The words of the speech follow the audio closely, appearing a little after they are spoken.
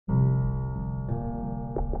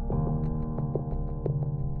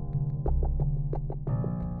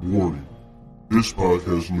Warning. This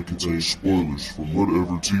podcast may contain spoilers from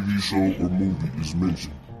whatever TV show or movie is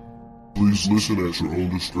mentioned. Please listen at your own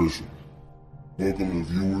discretion. Welcome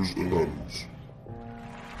to Viewers Anonymous.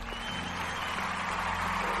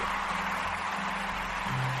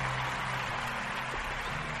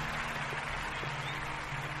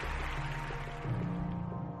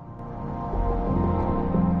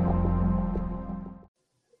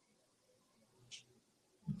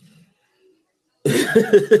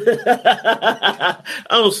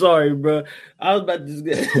 I'm sorry, bro. I was about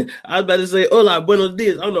to say, "Hola, buenos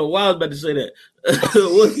dias." I don't know why I was about to say that.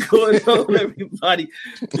 What's going on, everybody?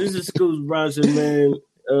 This is Scoots Bronson, man.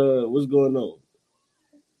 What's going on?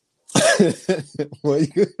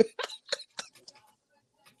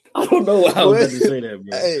 I don't know why I was about to say that,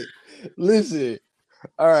 bro. Hey, listen.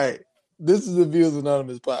 All right, this is the Viewers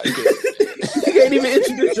Anonymous podcast. You can't even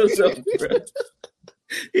introduce yourself, bro. You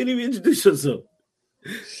didn't even introduce yourself.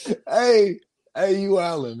 Hey, you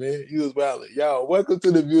wildin', man. You was wildin'. Y'all, welcome to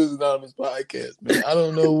the Viewers Anonymous podcast, man. I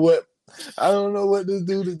don't know what this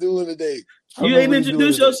dude is doing today. You ain't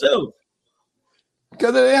introduced yourself.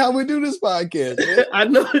 Because that ain't how we do this podcast, man. I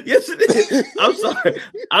know. Yes, it is. I'm sorry.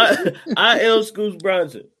 I am Scoots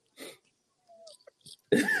Bronson.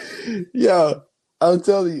 Yo, I'm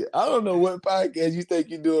telling you, I don't know what podcast you think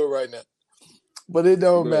you're doing right now. But it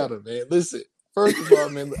don't matter, man. Listen. First of all,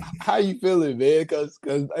 man, how you feeling, man? Because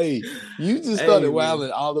hey, you just started wilding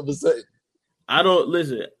all of a sudden. I don't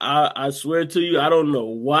listen. I swear to you, I don't know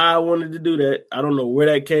why I wanted to do that. I don't know where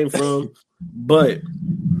that came from, but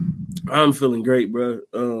I'm feeling great, bro.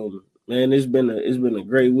 Man, it's been a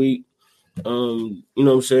great week. You know what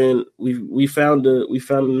I'm saying? We found a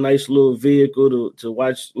nice little vehicle to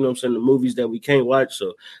watch. You know what I'm saying, the movies that we can't watch.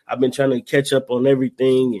 So I've been trying to catch up on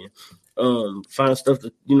everything and find stuff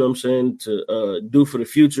to, you know what I'm saying, to do for the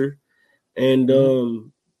future. And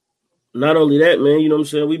not only that, man, you know what I'm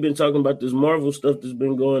saying, we've been talking about this Marvel stuff that's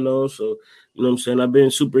been going on. So, you know what I'm saying, I've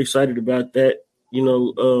been super excited about that. You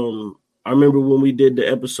know, I remember when we did the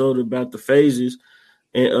episode about the phases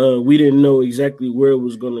and we didn't know exactly where it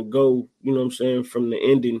was going to go, you know what I'm saying, from the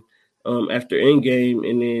ending after Endgame.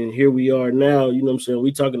 And then here we are now, you know what I'm saying,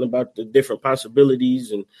 we talking about the different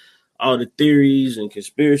possibilities and all the theories and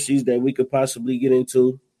conspiracies that we could possibly get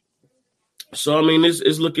into. So, I mean,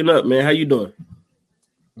 it's looking up, man. How you doing?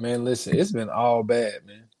 Man, listen, it's been all bad,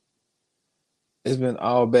 man. It's been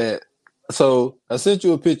all bad. So I sent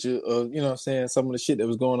you a picture of, you know what I'm saying, some of the shit that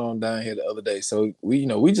was going on down here the other day. So we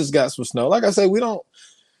just got some snow. Like I said, we don't,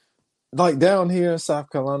 like down here in South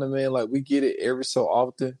Carolina, man, like we get it every so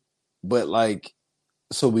often. But like,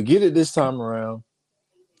 so we get it this time around.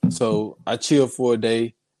 So I chill for a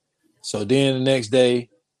day. So then the next day,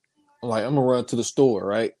 I'm gonna run to the store,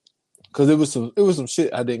 right? Because it was some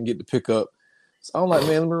shit I didn't get to pick up. So I'm like,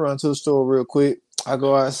 man, let me run to the store real quick. I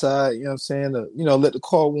go outside, you know what I'm saying, let the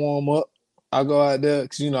car warm up. I go out there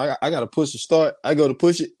because I gotta push the start. I go to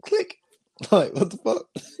push it, click. Like, what the fuck?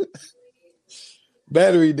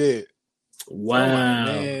 Battery dead. Wow. So I'm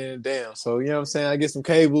like, man, damn. So you know what I'm saying? I get some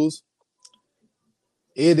cables.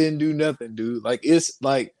 It didn't do nothing, dude. Like it's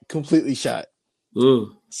like completely shot.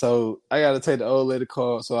 So I got to take the old lady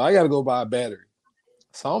car. So I got to go buy a battery.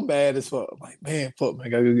 So I'm bad as fuck. I'm like, man, fuck, man, I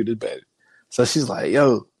got to go get this battery. So she's like,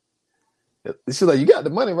 yo. She's like, you got the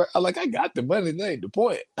money, right? I'm like, I got the money. That ain't the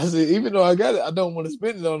point. I said, even though I got it, I don't want to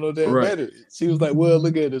spend it on no damn battery. She was like, well,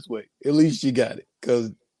 look at it this way. At least you got it.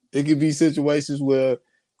 Because it could be situations where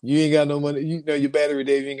you ain't got no money. You know, your battery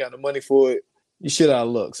there, you ain't got no money for it. You shit out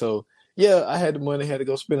of luck. So, yeah, I had the money. Had to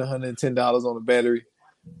go spend $110 on the battery.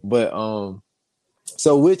 But,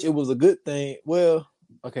 so, which it was a good thing. Well,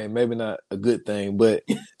 okay, maybe not a good thing, but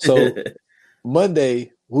so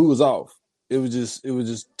Monday we was off. It was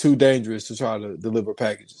just too dangerous to try to deliver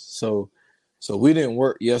packages. So we didn't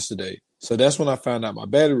work yesterday. So that's when I found out my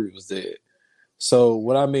battery was dead. So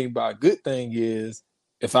what I mean by a good thing is,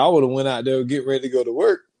 if I would have went out there and get ready to go to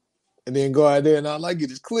work, and then go out there and all I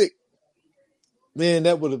get is click, man,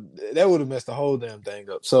 that would have messed the whole damn thing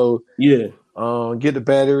up. So yeah, get the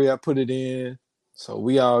battery, I put it in. So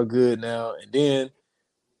we all good now. And then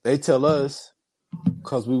they tell us,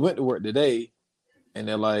 because we went to work today, and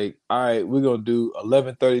they're like, all right, we're going to do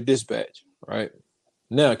 11:30 dispatch, right?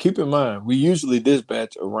 Now, keep in mind, we usually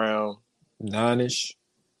dispatch around 9-ish. You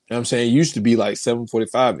know what I'm saying? It used to be like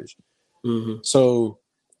 7:45-ish. Mm-hmm. So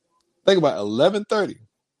think about 11:30.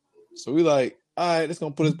 So we like, all right, it's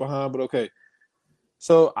going to put us behind, but okay.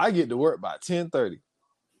 So I get to work by 10:30,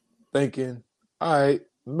 thinking, all right,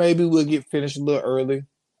 maybe we'll get finished a little early.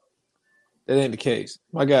 That ain't the case.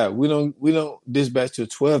 My God, we don't dispatch till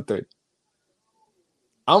 12:30.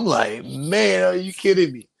 I'm like, man, are you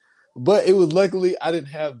kidding me? But it was luckily I didn't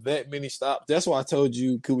have that many stops. That's why I told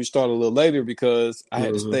you could we start a little later because I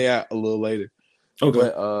had to stay out a little later. Okay.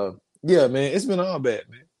 But yeah, man, it's been all bad,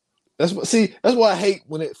 man. That's why I hate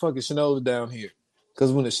when it fucking snows down here.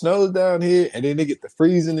 Cause when it snows down here and then they get the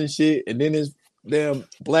freezing and shit, and then it's damn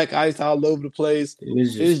black ice all over the place.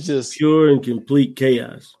 It's just pure and complete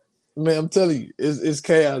chaos. Man, I'm telling you, it's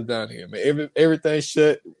chaos down here, man. Everything's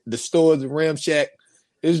shut. The stores and ramshack.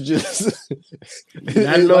 It's just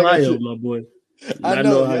not in Ohio, my boy. Not in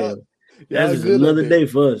Ohio. That's just another day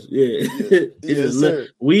for us. Yeah. Yes, sir.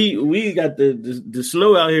 We got the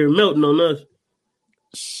snow out here melting on us.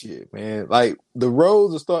 Shit, man. Like the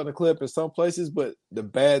roads are starting to clear up in some places, but the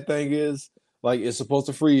bad thing is, like, it's supposed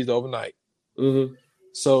to freeze overnight. Mm-hmm.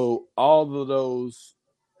 So all of those.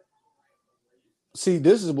 See,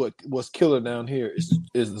 this is what's killer down here is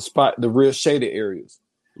the real shaded areas.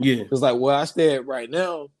 Yeah, it's like where I stay at right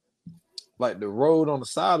now, like the road on the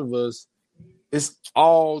side of us, it's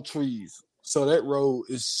all trees. So that road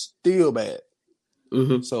is still bad.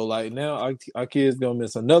 Mm-hmm. So like now our kids gonna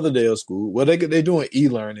miss another day of school. Well, they're doing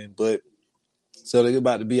e-learning, but so they're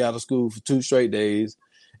about to be out of school for 2 straight days.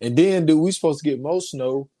 And then we supposed to get more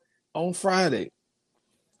snow on Friday.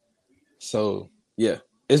 So yeah,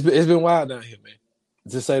 it's been wild down here, man.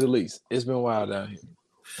 To say the least, it's been wild down here.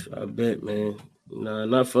 I bet, man. Nah,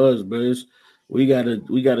 not for us, bro. We got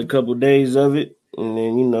a couple days of it, and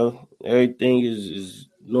then everything is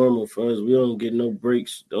normal for us. We don't get no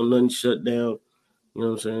breaks, don't nothing shut down. You know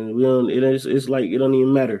what I'm saying? We don't. It's like it don't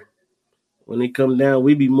even matter when it come down.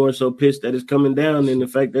 We be more so pissed that it's coming down than the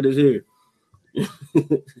fact that it's here.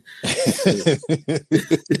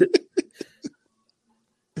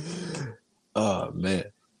 Oh man.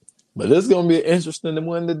 But this is gonna be an interesting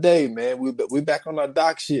one today, man. We back on our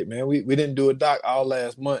doc shit, man. We didn't do a doc all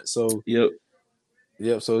last month, so yep.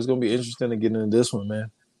 So it's gonna be interesting to get into this one, man.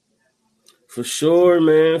 For sure,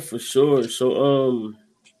 man. For sure. So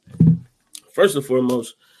first and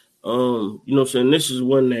foremost, what I'm saying, this is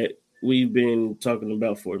one that we've been talking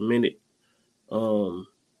about for a minute.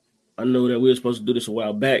 I know that we were supposed to do this a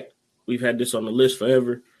while back. We've had this on the list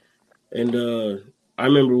forever, and I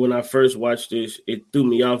remember when I first watched this, it threw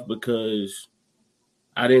me off because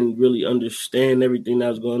I didn't really understand everything that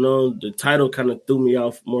was going on. The title kind of threw me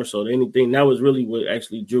off more so than anything. That was really what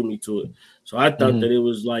actually drew me to it. So I thought that it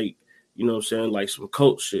was like, like some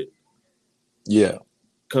cult shit. Yeah.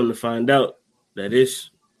 Come to find out that it's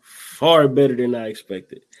far better than I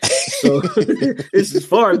expected. So this is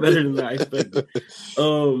far better than I expected.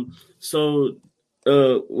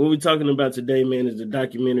 What we're talking about today, man, is the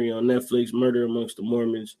documentary on Netflix, Murder Amongst the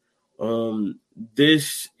Mormons.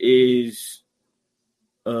 This is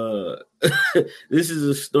this is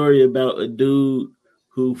a story about a dude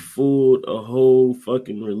who fooled a whole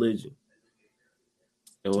fucking religion.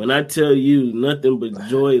 And when I tell you nothing but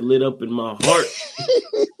joy lit up in my heart,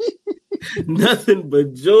 nothing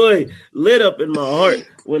but joy lit up in my heart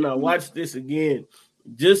when I watched this again.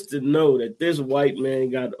 Just to know that this white man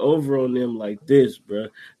got over on them like this, bro.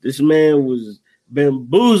 This man was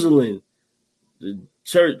bamboozling the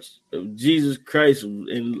Church of Jesus Christ of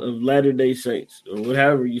Latter-day Saints, or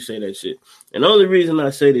whatever you say that shit. And the only reason I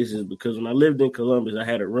say this is because when I lived in Columbus, I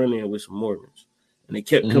had a run-in with some Mormons, and they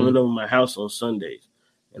kept coming over my house on Sundays.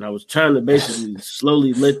 And I was trying to basically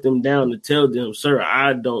slowly let them down to tell them, sir,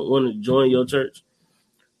 I don't want to join your church.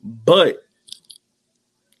 But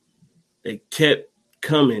they kept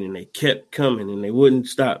coming and they kept coming and they wouldn't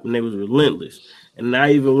stop, and they was relentless. And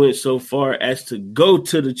I even went so far as to go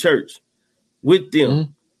to the church with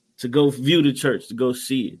them to go view the church, to go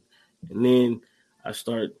see it. And then I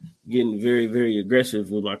start getting very, very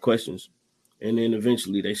aggressive with my questions. And then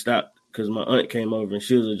eventually they stopped because my aunt came over and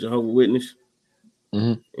she was a Jehovah's Witness.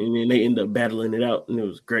 And then they ended up battling it out, and it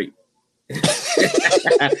was great.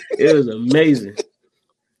 It was amazing.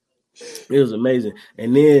 It was amazing.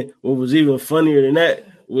 And then what was even funnier than that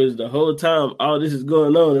was the whole time all this is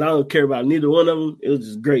going on, and I don't care about neither one of them. It was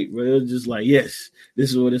just great, bro. It was just like, yes, this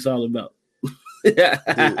is what it's all about. Dude,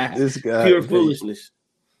 this guy, pure foolishness.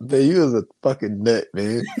 Man, you was a fucking nut,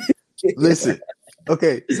 man. Listen,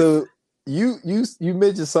 okay, so you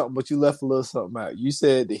mentioned something, but you left a little something out. You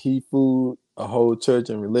said that he fooled a whole church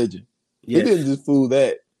and religion. Yes. He didn't just fool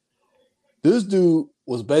that. This dude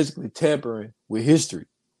was basically tampering with history.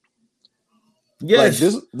 Yes,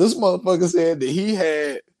 like this motherfucker said that he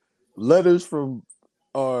had letters from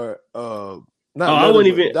I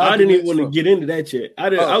didn't even want to get into that yet. I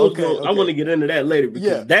want to get into that later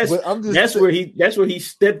because that's where he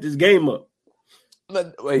stepped his game up.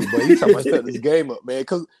 Wait, but you talking about stepped his game up, man?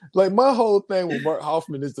 Because like my whole thing with Mark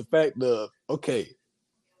Hoffman is the fact of, okay,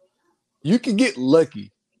 you can get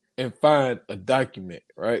lucky and find a document,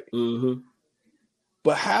 right? Mm-hmm.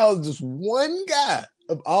 But how is this one guy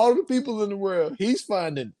of all the people in the world, he's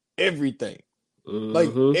finding everything, like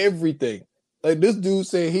Mm-hmm. everything. Like this dude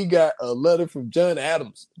said he got a letter from John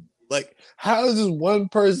Adams. Like, how is this one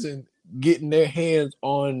person getting their hands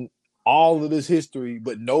on all of this history,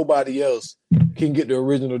 but nobody else can get the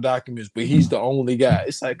original documents, but he's the only guy?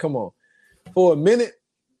 It's like, come on. For a minute,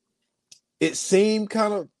 it seemed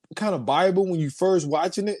kind of Bible when you first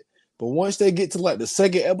watching it, but once they get to like the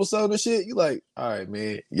second episode and shit, you like, all right,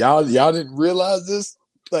 man, y'all didn't realize this.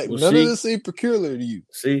 Like Well, none of see, this seemed peculiar to you.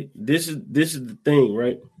 see, this is the thing,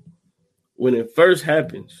 right? When it first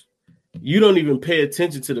happens, you don't even pay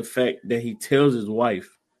attention to the fact that he tells his wife,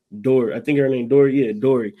 Dory, I think her name Dory, yeah,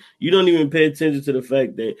 Dory. You don't even pay attention to the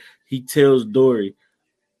fact that he tells Dory,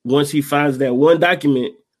 once he finds that one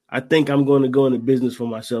document, I think I'm going to go into business for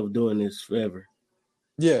myself doing this forever.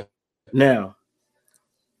 Yeah. Now,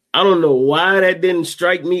 I don't know why that didn't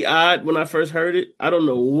strike me odd when I first heard it. I don't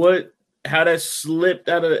know how that slipped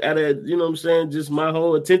out of you know what I'm saying, just my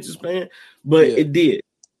whole attention span, but it did.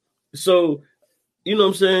 So, you know what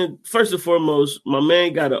I'm saying? First and foremost, my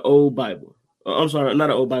man got an old Bible. I'm sorry,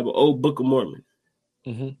 not an old Bible, old Book of Mormon.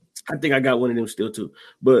 Mm-hmm. I think I got one of them still too,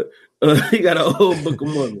 but he got an old Book of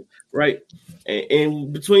Mormon, right?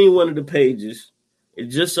 And between one of the pages, it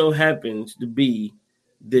just so happens to be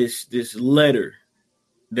this letter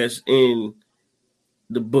that's in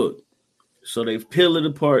the book. So they've peeled it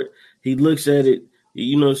apart. He looks at it,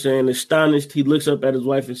 you know what I'm saying, astonished. He looks up at his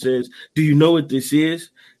wife and says, "Do you know what this is?"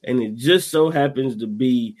 And it just so happens to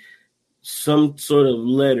be some sort of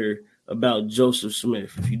letter about Joseph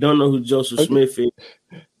Smith. If you don't know who Joseph Smith is,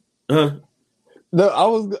 No,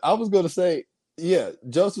 I was going to say, yeah,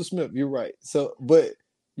 Joseph Smith. You're right. So, but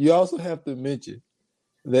you also have to mention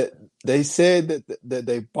that they said that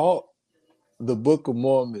they bought the Book of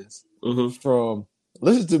Mormons from.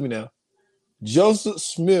 Listen to me now. Joseph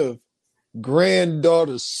Smith,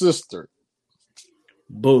 granddaughter's sister.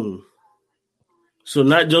 Boom. So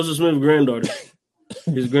not Joseph Smith's granddaughter,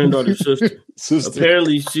 his granddaughter's sister.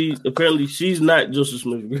 Apparently she's not Joseph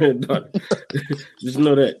Smith's granddaughter. Just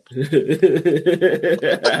know that.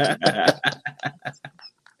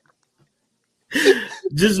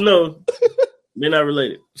 Just know they're not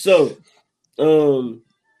related. So,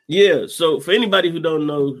 yeah. So for anybody who don't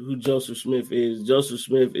know who Joseph Smith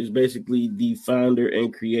is basically the founder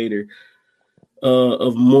and creator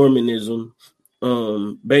of Mormonism.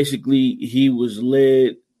 Basically, he was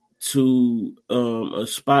led to a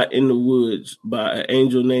spot in the woods by an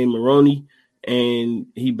angel named Moroni, and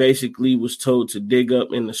he basically was told to dig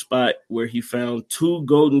up in the spot where he found 2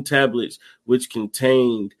 golden tablets, which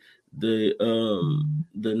contained the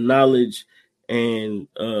knowledge and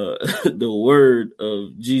the word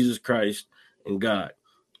of Jesus Christ and God.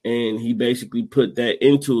 And he basically put that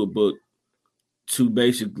into a book to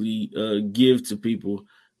basically give to people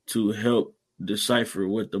to help decipher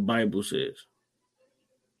what the Bible says.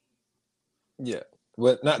 Yeah.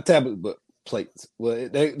 Well, not tablets, but plates. Well,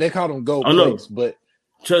 they call them gold plates, but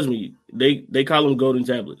trust me, they call them golden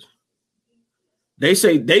tablets. They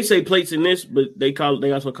say plates in this, but they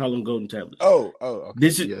also call them golden tablets. Oh, okay.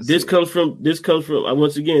 This comes from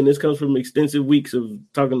once again, this comes from extensive weeks of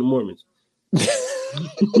talking to Mormons.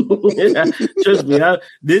 Trust me,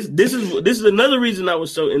 this is another reason I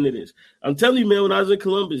was so into this. I'm telling you, man, when I was in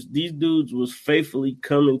Columbus, these dudes was faithfully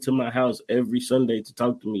coming to my house every Sunday to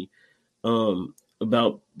talk to me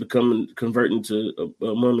about converting to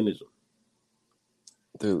Mormonism.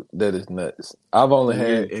 Dude, that is nuts. I've only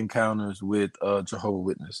had encounters with Jehovah's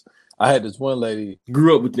Witness. I had this one lady,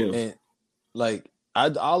 grew up with them, and like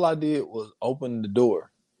all I did was open the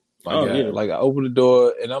door. Like I opened the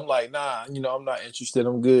door, and I'm like, nah, I'm not interested.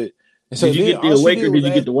 I'm good. And so did you get the Awake or did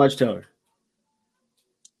you get the Watchtower?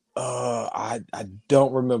 I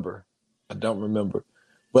don't remember.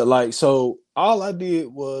 But like, so all I did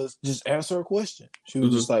was just answer a question. She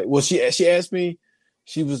was just like, well, she asked me.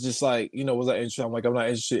 She was just like, was I interested? I'm like, I'm not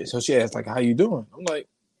interested. So she asked, like, how you doing? I'm like,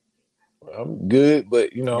 well, I'm good, but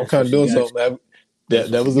I'm kind of doing something.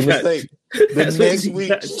 That was a mistake. The next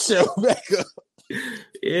week, show back up.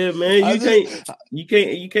 Yeah, man, you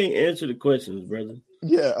can't answer the questions, brother.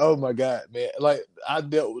 Yeah. Oh my God, man. Like I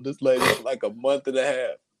dealt with this lady for like a month and a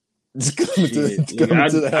half. Just coming to the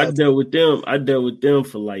house. I dealt with them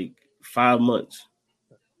for like 5 months.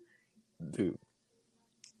 Dude.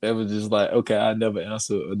 It was just like, okay, I never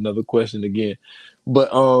answer another question again. But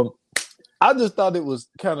I just thought it was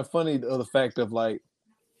kind of funny the fact of like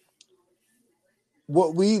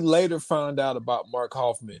what we later found out about Mark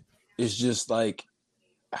Hoffman is just like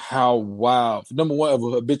how wild, number one, of a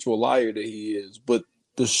habitual liar that he is, but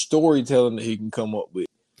the storytelling that he can come up with.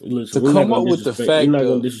 Listen, To come up with the fact we're not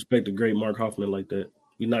gonna disrespect the great Mark Hoffman like that.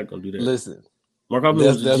 We're not gonna do that. Listen, Mark Hoffman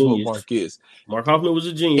was a that's genius. what Mark is. Mark Hoffman was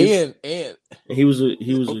a genius, and he was a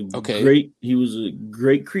okay.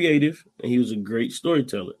 great creative, and he was a great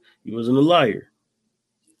storyteller. He wasn't a liar.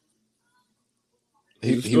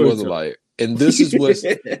 He was a liar. And this is what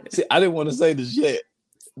see, I didn't want to say this yet.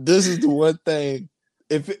 This is the one thing.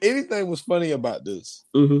 If anything was funny about this,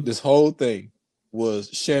 this whole thing was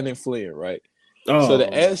Shannon Flynn, right? So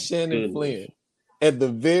to ask Shannon Flynn at the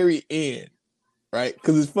very end, right?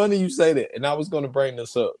 Because it's funny you say that, and I was going to bring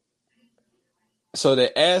this up. So they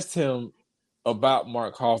asked him about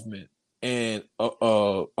Mark Hoffman and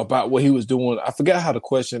about what he was doing. I forgot how the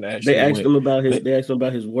question actually They asked went. him about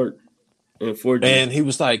his work and forgery. And he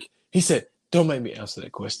was like, he said, "Don't make me answer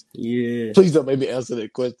that question. Yeah, please don't make me answer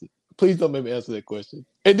that question. Please don't make me answer that question."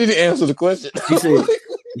 And then he answered the question.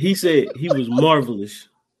 He said he was marvelous.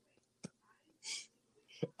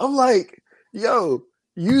 I'm like, yo,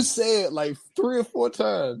 you said like 3 or 4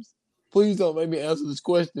 times, please don't make me answer this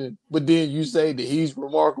question. But then you say that he's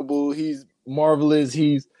remarkable, he's marvelous,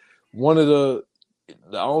 he's one of the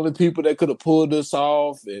only people that could have pulled this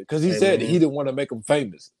off. Because he said that he didn't want to make him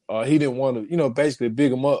famous. He didn't want to, basically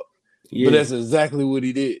big him up. Yeah. But that's exactly what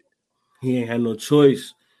he did. He ain't had no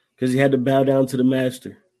choice because he had to bow down to the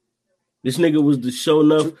master. This nigga was the show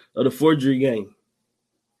enough of the forgery game.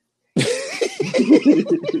 This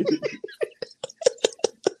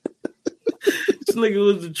nigga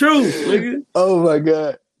was the truth, nigga. Oh my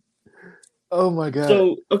god.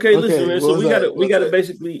 So listen, man. So we gotta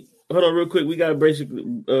basically hold on real quick. We gotta basically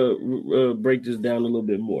break this down a little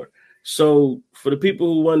bit more. So for the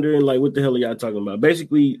people who wondering, like, what the hell are y'all talking about?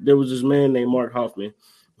 Basically, there was this man named Mark Hoffman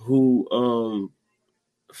who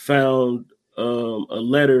found a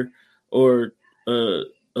letter or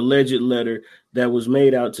alleged letter that was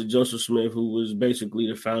made out to Joseph Smith, who was basically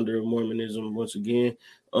the founder of Mormonism once again.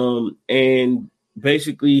 And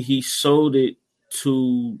basically he sold it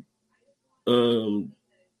to the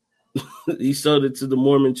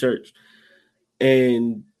Mormon church.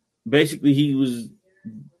 And basically he was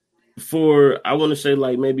for, I want to say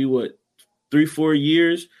like maybe 3-4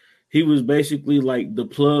 years, he was basically like the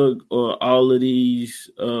plug on all of these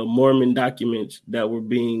Mormon documents that were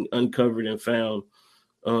being uncovered and found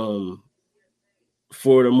for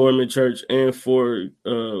the Mormon church and for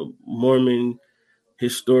Mormon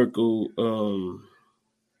historical,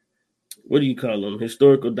 what do you call them?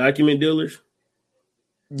 Historical document dealers?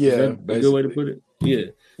 Yeah, is that a good way to put it? Yeah.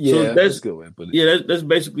 So that's a good way to put it. Yeah, that's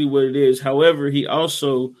basically what it is. However, he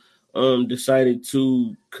also decided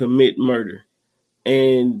to commit murder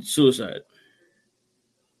and suicide.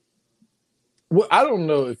 Well, I don't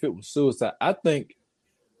know if it was suicide. I think.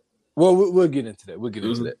 Well, we'll get into that. We'll get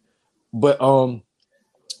into that. But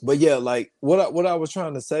yeah, like what I was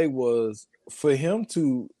trying to say was for him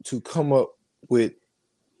to come up with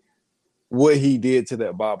what he did to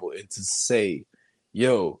that Bible and to say,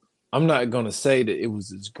 "Yo, I'm not gonna say that it was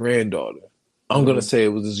his granddaughter. I'm gonna say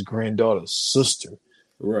it was his granddaughter's sister."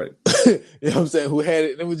 Right. You know what I'm saying? Who had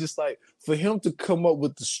it? And it was just like for him to come up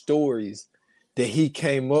with the stories that he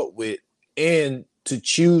came up with and to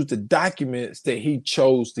choose the documents that he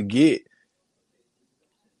chose to get.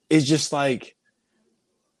 It's just like,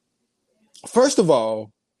 first of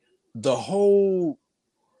all, the whole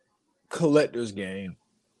collector's game,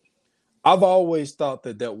 I've always thought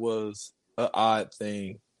that was an odd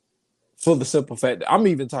thing for the simple fact that I'm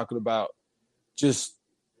even talking about just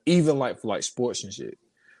even like for like sports and shit.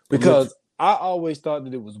 Because I always thought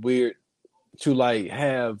that it was weird to like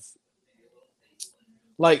have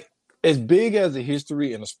like as big as a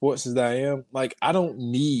history in the sports as I am, like I don't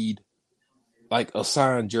need like a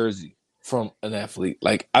signed jersey from an athlete.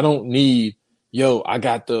 Like I don't need, I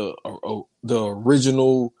got the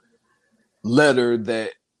original letter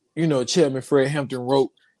that, Chairman Fred Hampton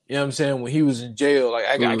wrote, you know what I'm saying, when he was in jail. Like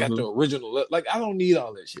I got the original letter. Like I don't need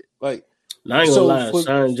all that shit. Like I ain't gonna lie,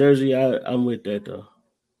 signed jersey, I'm with that though.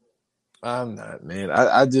 I'm not, man.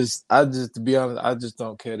 I just to be honest, I just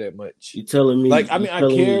don't care that much. You telling me? Like, I mean, I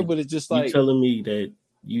care, but it's just like you telling me that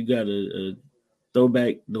you got a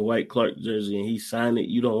throwback the White Clark jersey and he signed it.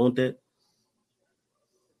 You don't want that?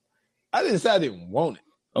 I didn't say I didn't want it.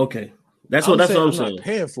 Okay, that's what I'm saying. I'm not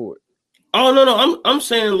paying for it. Oh no, I'm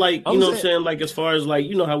saying like what I'm saying, like as far as like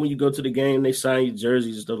how when you go to the game they sign your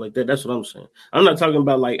jerseys and stuff like that. That's what I'm saying. I'm not talking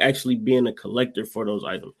about like actually being a collector for those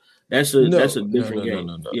items. That's a different game.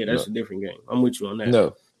 Yeah, that's a different game. I'm with you on that.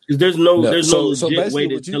 No, because there's no legit way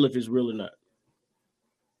to tell if it's real or not.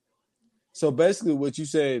 So basically, what you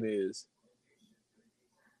saying is,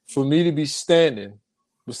 for me to be standing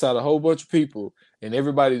beside a whole bunch of people, and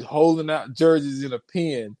everybody's holding out jerseys in a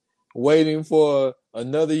pen, waiting for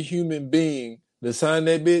another human being to sign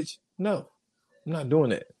that bitch. No, I'm not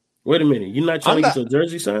doing that. Wait a minute. You're not trying to get your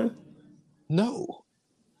jersey signed? No.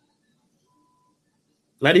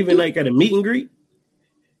 Not even like at a meet and greet?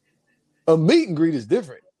 A meet and greet is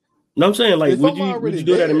different. No, I'm saying, like, would you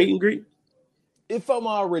do it at a meet and greet? If I'm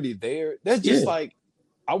already there, that's just like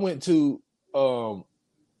I went to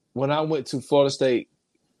when I went to Florida State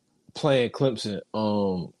playing Clemson.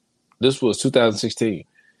 This was 2016,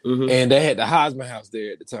 and they had the Heisman House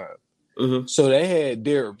there at the time. So they had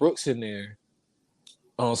Derrick Brooks in there.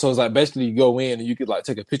 So it's like basically you go in and you could like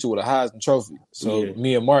take a picture with a Heisman Trophy. So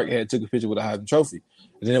me and Mark had took a picture with a Heisman Trophy,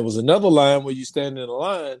 and then there was another line where you stand in a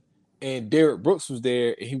line, and Derrick Brooks was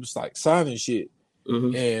there, and he was like signing shit.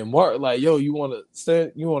 And Mark like, yo, you want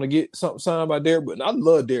to get something signed by Derrick Brooks? And I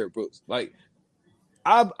love Derrick Brooks. Like,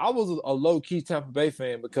 I was a low key Tampa Bay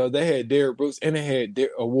fan because they had Derrick Brooks and they had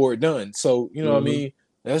Award Dunn. So you know what I mean.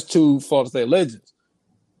 That's two Florida State legends.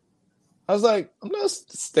 I was like, I'm not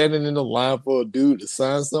standing in the line for a dude to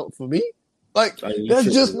sign something for me. Like,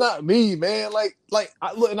 that's just not me, man. Like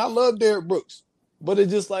I look, and I love Derrick Brooks, but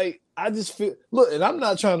it's just like I just feel. Look, and I'm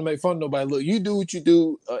not trying to make fun of nobody. Look, you do what you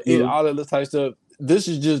do, all that type of stuff. This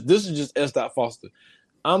is just S. Foster.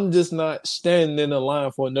 I'm just not standing in the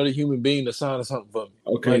line for another human being to sign something for me.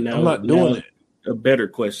 Okay, like, I'm not doing it. A better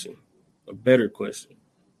question.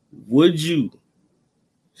 Would you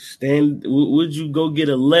go get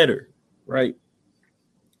a letter, right,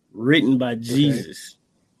 written by Jesus?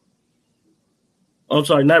 I'm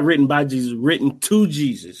sorry, not written by Jesus, written to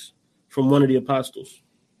Jesus from one of the apostles.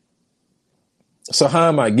 So how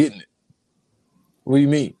am I getting it? What do you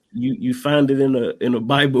mean? You find it in a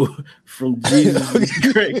Bible from Jesus'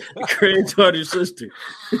 granddaughter's sister.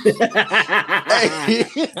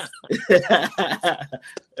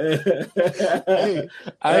 Hey,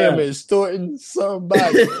 I am extorting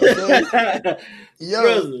somebody. Okay? Yo,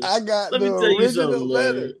 brother, I got the original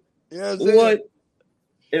letter. You know what I'm saying? What?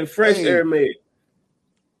 In fresh Aramaic.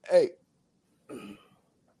 Hey,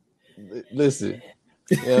 listen.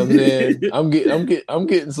 You know what I'm saying? I'm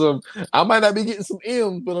getting some. I might not be getting some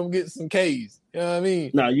M's, but I'm getting some K's. You know what I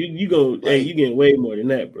mean? Nah, you go. Hey, you getting way more than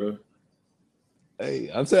that, bro.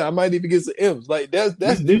 Hey, I'm saying I might even get some M's. Like that's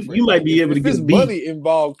different. You might be able to get if money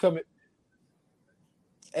involved coming.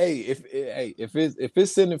 Hey, if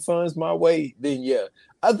it's sending funds my way, then yeah.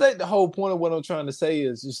 I think the whole point of what I'm trying to say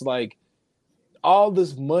is just like all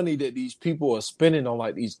this money that these people are spending on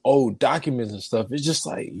like these old documents and stuff. It's just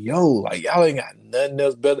like, yo, like y'all ain't got nothing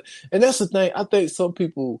else better. And that's the thing. I think some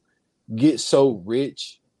people get so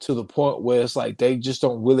rich to the point where it's like they just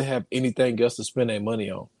don't really have anything else to spend their money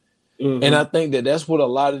on. And I think that's what a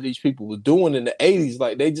lot of these people were doing in the 80s.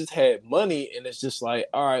 Like they just had money and it's just like,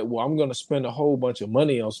 all right, well, I'm going to spend a whole bunch of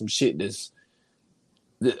money on some shit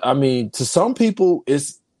I mean, to some people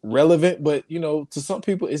it's relevant, but you know, to some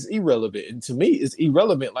people it's irrelevant. And to me, it's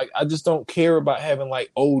irrelevant. Like I just don't care about having like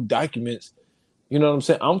old documents. You know what I'm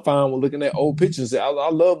saying? I'm fine with looking at old pictures. I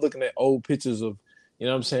love looking at old pictures of, you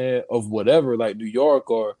know what I'm saying, of whatever, like New York,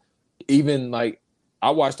 or even like I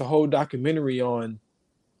watched a whole documentary on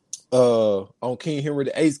King Henry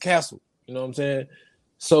VIII's castle. You know what I'm saying?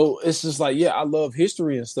 So it's just like, yeah, I love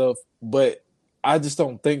history and stuff, but I just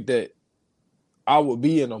don't think that I would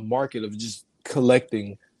be in a market of just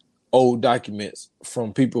collecting old documents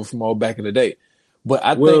from people from all back in the day. But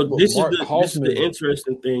I think this is the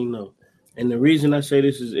interesting thing though. And the reason I say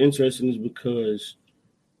this is interesting is because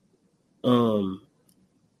during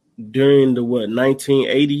the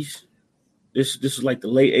 1980s, this is like the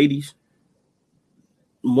late 80s,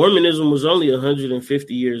 Mormonism was only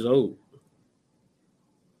 150 years old.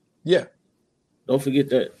 Yeah. Don't forget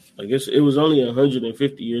that. I guess it was only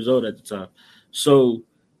 150 years old at the time. So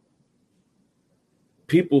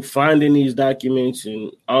people finding these documents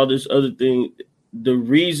and all this other thing, the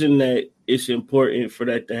reason that it's important for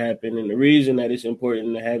that to happen and the reason that it's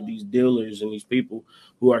important to have these dealers and these people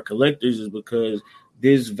who are collectors is because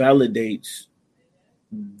this validates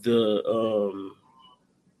the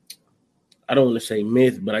I don't want to say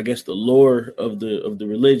myth, but I guess the lore of the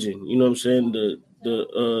religion. You know what I'm saying?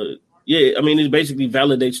 I mean, it basically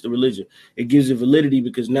validates the religion. It gives it validity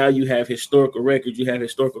because now you have historical records, you have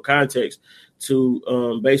historical context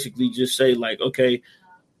to basically just say like, okay,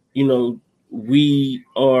 you know, we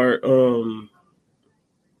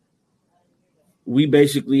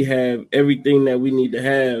basically have everything that we need to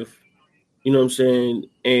have, you know what I'm saying?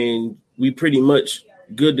 And we pretty much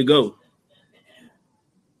good to go.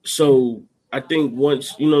 So I think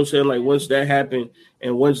once, you know what I'm saying, like once that happened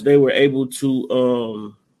and once they were able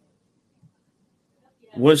to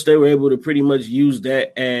once they were able to pretty much use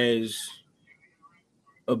that as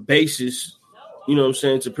a basis, you know what I'm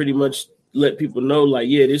saying, to pretty much let people know, like,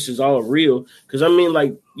 yeah, this is all real. Because I mean,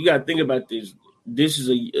 like, you got to think about this. This is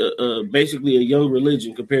basically a young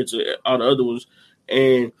religion compared to all the other ones,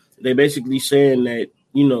 and they basically saying that,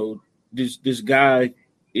 you know, this guy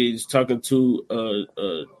is talking to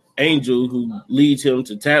a angel who leads him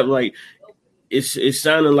to tap. Like, it's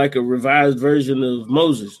sounding like a revised version of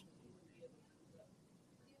Moses.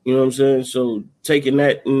 You know what I'm saying? So taking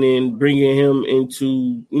that and then bringing him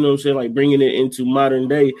into, you know what I'm saying, like bringing it into modern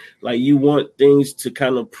day, like you want things to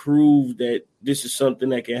kind of prove that this is something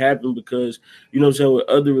that can happen because, you know what I'm saying, with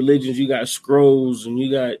other religions, you got scrolls and you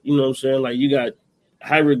got, you know what I'm saying, like you got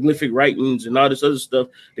hieroglyphic writings and all this other stuff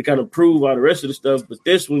to kind of prove all the rest of the stuff. But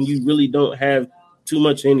this one, you really don't have too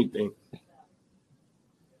much anything.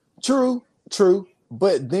 True.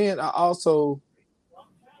 But then I also,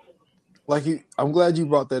 I'm glad you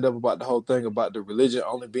brought that up about the whole thing about the religion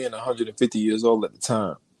only being 150 years old at the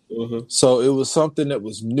time. Mm-hmm. So it was something that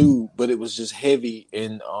was new, but it was just heavy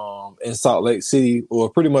in Salt Lake City or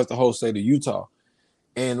pretty much the whole state of Utah.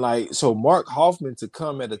 And like, so Mark Hoffman to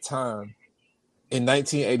come at a time in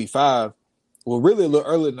 1985, well, really a little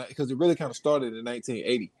earlier because it really kind of started in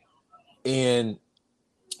 1980. And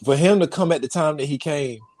for him to come at the time that he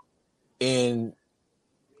came, and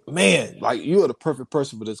man, like you are the perfect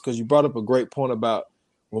person for this because you brought up a great point about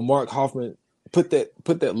when Mark Hoffman put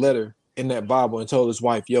that letter in that Bible and told his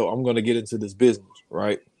wife, "Yo, I'm going to get into this business,"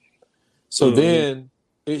 right? So then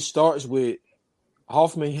it starts with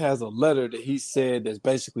Hoffman has a letter that he said that's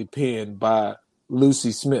basically penned by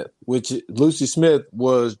Lucy Smith, which Lucy Smith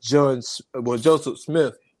was Joseph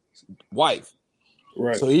Smith's wife.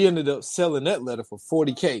 Right. So he ended up selling that letter for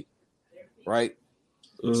 $40,000, right?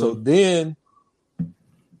 So then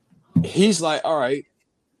he's like, all right,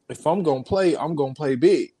 if I'm going to play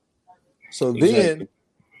big. So then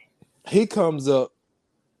he comes up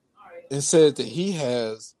and says that he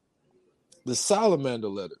has the salamander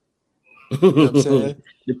letter. You know what I'm saying?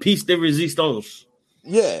 The piece de resistance.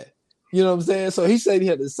 Yeah. You know what I'm saying? So he said he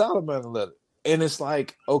had the salamander letter. And it's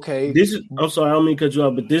like, okay. I'm sorry, I don't mean to cut you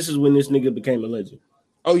off, but this is when this nigga became a legend.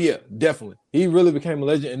 Oh, yeah, definitely. He really became a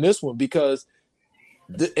legend in this one because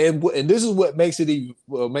and this is what makes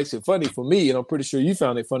it funny for me, and I'm pretty sure you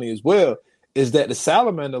found it funny as well, is that the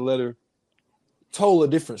salamander letter told a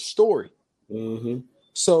different story. Mm-hmm.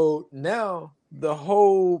 So now the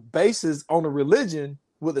whole basis on the religion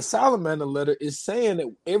with the salamander letter is saying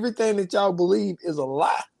that everything that y'all believe is a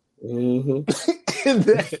lie. Mm-hmm.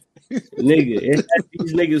 Nigga, it had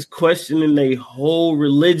these niggas questioning their whole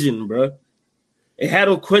religion, bro. It had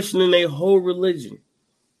them questioning their whole religion.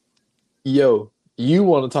 Yo, you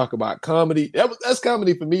want to talk about comedy? That's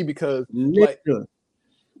comedy for me because nigga,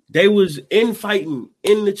 they was infighting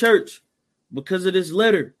in the church because of this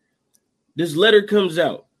letter. This letter comes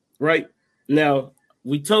out, right? Now,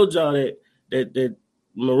 we told y'all that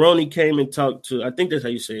Moroni came and talked to, I think that's how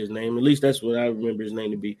you say his name. At least that's what I remember his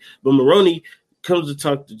name to be. But Moroni comes to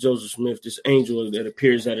talk to Joseph Smith, this angel that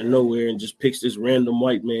appears out of nowhere and just picks this random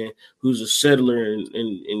white man who's a settler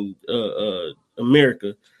in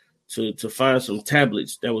America to find some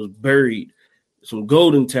tablets that was buried, some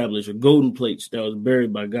golden tablets or golden plates that was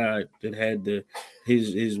buried by God that had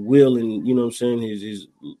his will and, you know what I'm saying,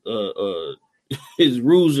 his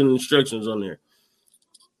rules and instructions on there.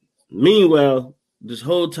 Meanwhile, this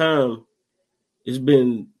whole time, it's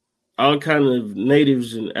been all kind of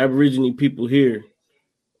natives and Aborigine people here,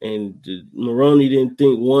 and Moroni didn't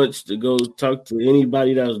think once to go talk to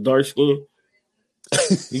anybody that was dark skinned.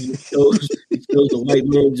 He chose the white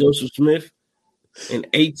man Joseph Smith in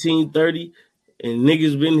 1830, and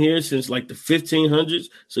niggas been here since like the 1500s.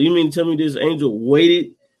 So you mean to tell me this angel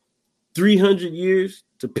waited 300 years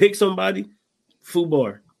to pick somebody?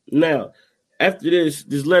 Fubar. Now, after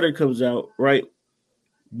this letter comes out, right?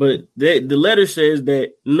 But the letter says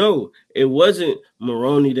that no, it wasn't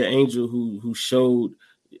Moroni the angel who showed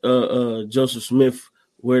Joseph Smith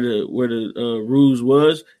where the ruse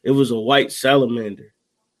was. It was a white salamander.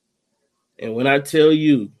 And when I tell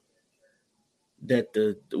you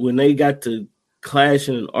that when they got to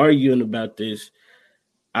clashing and arguing about this,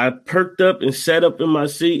 I perked up and sat up in my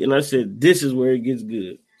seat and I said, "This is where it gets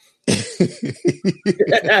good."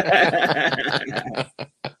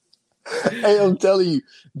 Hey, I'm telling you,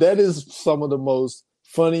 that is some of the most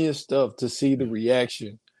funniest stuff to see the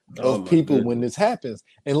reaction of people when this happens.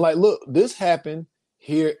 And like, look, this happened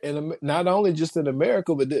here not only just in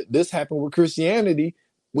America, but this happened with Christianity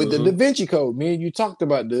with the Da Vinci Code. Me and you talked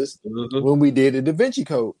about this when we did the Da Vinci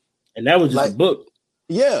Code. And that was just a book.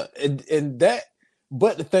 Yeah. And that,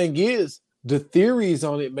 but the thing is, the theories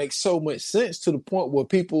on it make so much sense to the point where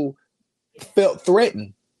people felt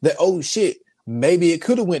threatened that, oh shit, maybe it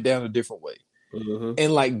could have went down a different way. Mm-hmm.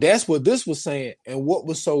 And like that's what this was saying. And what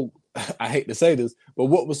was so I hate to say this, but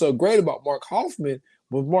what was so great about Mark Hoffman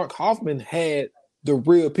was Mark Hoffman had the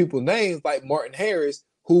real people names like Martin Harris,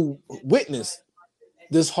 who witnessed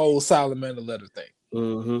this whole salamander letter thing.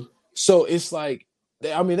 Mm-hmm. So it's like,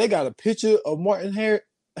 they got a picture of Martin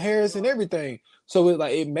Harris and everything. So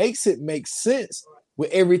it makes it make sense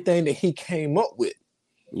with everything that he came up with.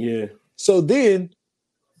 Yeah. So then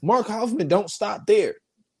Mark Hoffman don't stop there,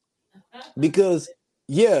 because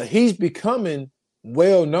he's becoming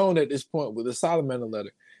well known at this point with the salamander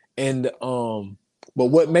letter. And but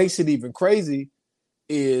what makes it even crazy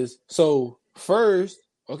is, so first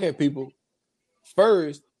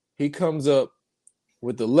he comes up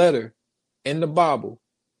with the letter in the Bible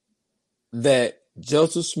that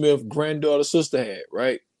Joseph Smith's granddaughter sister had,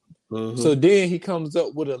 right? Mm-hmm. So then he comes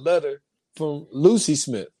up with a letter from Lucy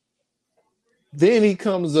Smith. Then he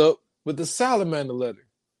comes up with the salamander letter.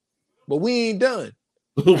 But we ain't done.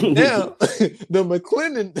 Now, the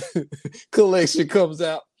McClendon collection comes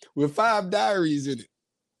out with 5 diaries in it,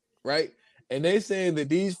 right? And they're saying that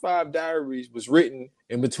these 5 diaries was written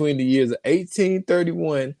in between the years of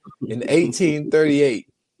 1831 and 1838.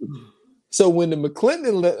 So when the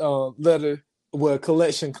McClendon letter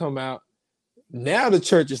collection come out, now the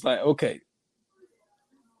church is like, okay,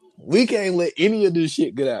 we can't let any of this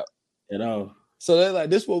shit get out at all. So they're like,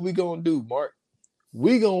 this is what we gonna do, Mark.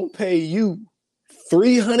 We gonna pay you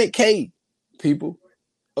 $300K, people,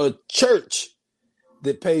 a church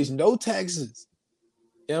that pays no taxes.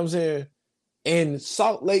 You know what I'm saying? And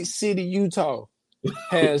Salt Lake City, Utah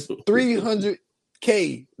has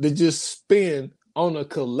 $300K to just spend on a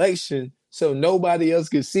collection so nobody else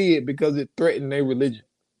can see it because it threatened their religion,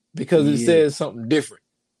 because it says something different.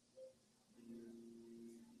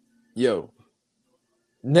 Yo,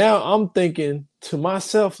 now I'm thinking to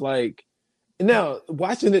myself, like, now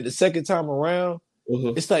watching it the second time around,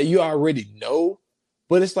 it's like you already know,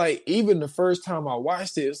 but it's like even the first time I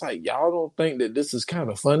watched it, it's like, y'all don't think that this is kind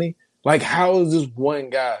of funny? Like, how is this one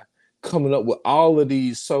guy coming up with all of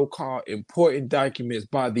these so-called important documents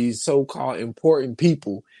by these so-called important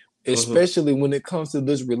people, especially when it comes to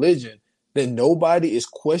this religion, that nobody is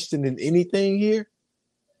questioning anything here?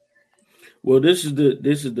 Well, this is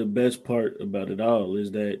the best part about it all,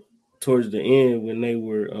 is that towards the end, when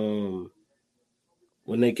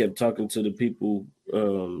they kept talking to the people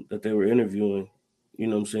that they were interviewing, you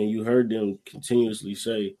know what I'm saying, you heard them continuously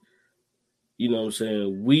say, you know what I'm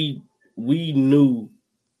saying, we knew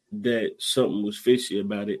that something was fishy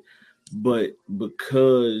about it, but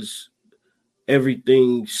because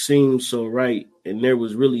everything seemed so right and there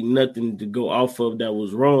was really nothing to go off of that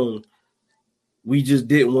was wrong, we just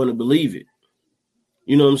didn't want to believe it.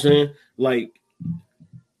 You know what I'm saying? Like,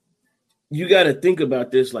 you got to think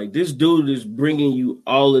about this. Like, this dude is bringing you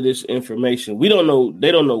all of this information. We don't know.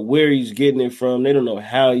 They don't know where he's getting it from. They don't know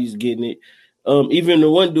how he's getting it. Even the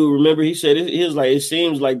one dude, remember, he said he was like, it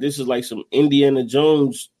seems like this is like some Indiana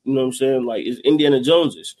Jones. You know what I'm saying? Like, it's Indiana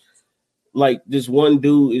Jones's. Like, this one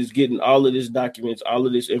dude is getting all of this documents, all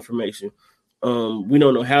of this information. We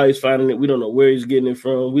don't know how he's finding it. We don't know where he's getting it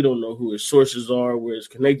from. We don't know who his sources are, where it's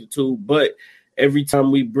connected to. But every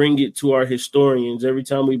time we bring it to our historians, every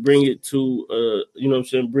time we bring it to, you know what I'm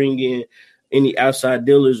saying, bring in any outside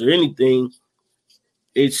dealers or anything,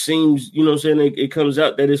 it seems, you know what I'm saying, it comes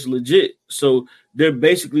out that it's legit. So they're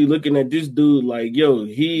basically looking at this dude like, yo,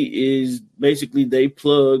 he is basically they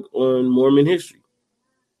plug on Mormon history.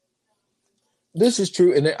 This is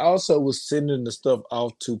true. And they also was sending the stuff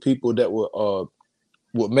off to people that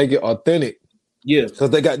would make it authentic. Yeah. Because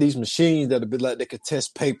they got these machines that be like, they could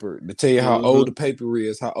test paper to tell you how old the paper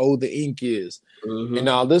is, how old the ink is, and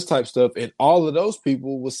all this type of stuff. And all of those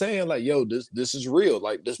people were saying like, yo, this is real.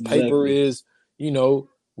 Like, this paper is,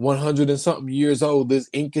 100 and something years old. This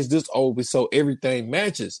ink is this old. So everything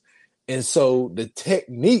matches. And so the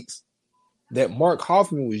techniques that Mark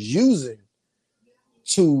Hoffman was using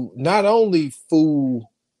to not only fool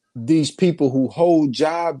these people who whole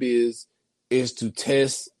job is to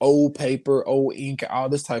test old paper, old ink, all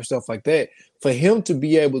this type of stuff like that, for him to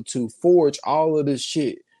be able to forge all of this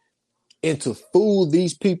shit and to fool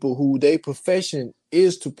these people who their profession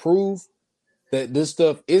is to prove that this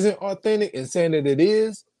stuff isn't authentic and saying that it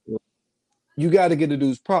is, you got to get the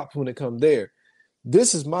dude's props when it comes there.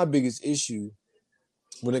 This is my biggest issue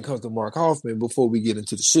when it comes to Mark Hoffman before we get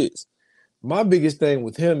into the shits. My biggest thing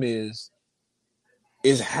with him is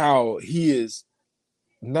how he is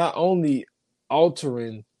not only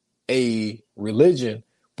altering a religion,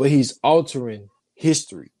 but he's altering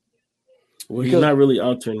history. Well, he's not really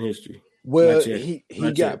altering history. Well, Not yet.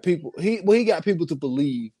 he got people he got people to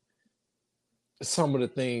believe some of the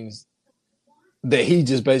things that he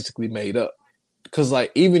just basically made up. Cause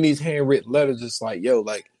like even these handwritten letters, it's like, yo,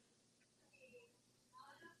 like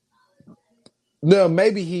no,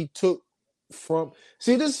 maybe he took from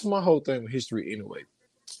see, this is my whole thing with history anyway.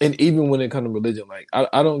 And even when it comes to religion, like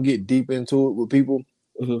I don't get deep into it with people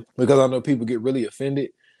because I know people get really offended.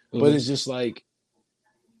 But it's just like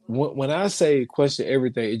when I say question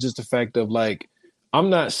everything, it's just the fact of like I'm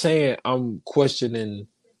not saying I'm questioning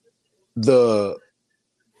the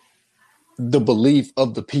belief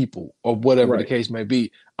of the people or whatever the case may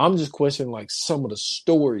be. I'm just questioning like some of the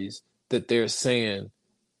stories that they're saying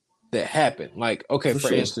that happened. Like, okay,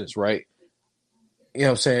 for instance, right? You know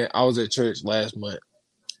what I'm saying? I was at church last month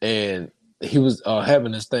and he was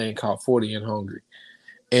having this thing called 40 and Hungry.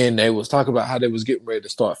 And they was talking about how they was getting ready to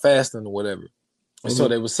start fasting or whatever. And so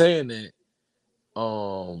they were saying that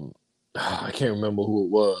I can't remember who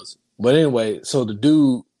it was. But anyway, so the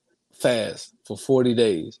dude fasts for 40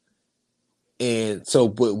 days. And so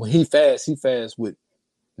but when he fasts with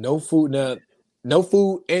no food and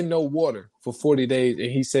no water for 40 days.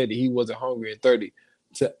 And he said that he wasn't hungry in 30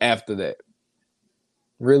 to after that.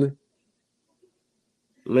 Really?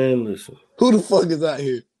 Man, listen. Who the fuck is out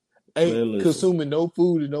here? Ain't consuming no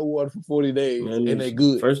food and no water for 40 days and they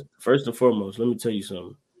good. First and foremost, let me tell you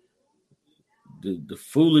something. The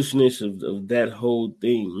foolishness of that whole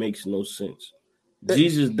thing makes no sense.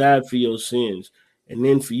 Jesus died for your sins, and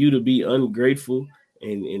then for you to be ungrateful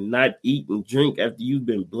and not eat and drink after you've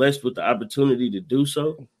been blessed with the opportunity to do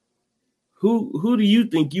so. Who do you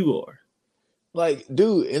think you are? Like,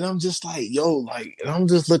 dude, and I'm just like, yo, like, and I'm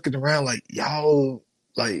just looking around like, y'all,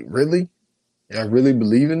 like, really? Y'all really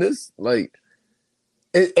believe in this? Like,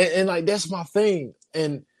 and like, that's my thing.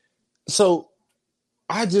 And so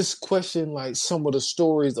I just question like some of the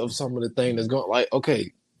stories of some of the things that's going, like,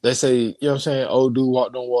 okay, they say, you know what I'm saying? Oh, dude,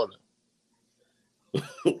 walked on water.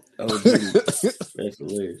 Oh, dude, that's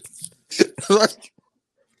hilarious.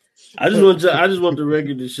 I just want the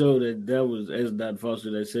record to show that was S.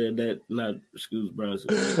 Foster that said that, not Scoots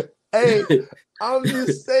Bronson. Hey, I'm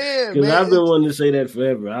just saying, because man. I've been wanting to say that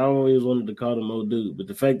forever. I always wanted to call him old dude, but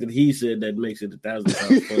the fact that he said that makes it 1,000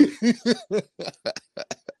 times funny.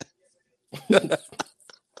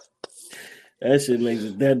 That shit makes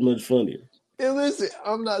it that much funnier. And listen,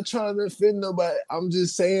 I'm not trying to offend nobody. I'm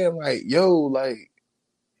just saying, like, yo, like,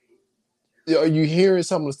 are you hearing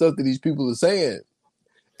some of the stuff that these people are saying?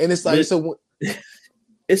 And it's like, so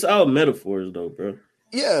it's all metaphors, though, bro.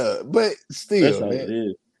 Yeah, but still, that's how man. it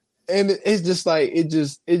is. And it's just like it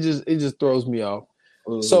just throws me off.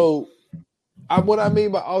 So, what I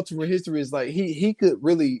mean by altering history is like he could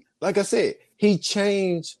really, like I said, he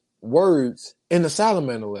changed words in the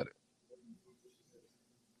salamander letter.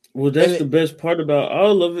 Well, that's the best part about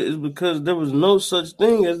all of it is because there was no such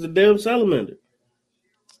thing as the damn salamander.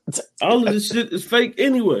 All of this shit is fake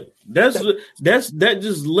anyway. That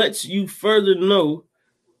just lets you further know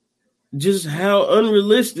just how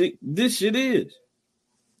unrealistic this shit is.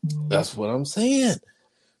 That's what I'm saying.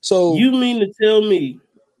 So you mean to tell me,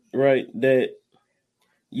 right, that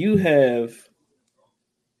you have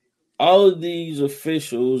all of these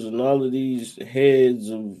officials and all of these heads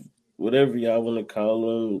of whatever y'all want to call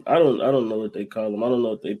them. I don't know what they call them. I don't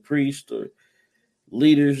know if they priests or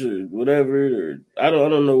leaders or whatever. Or I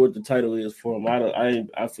don't know what the title is for them.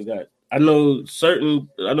 I forgot. I know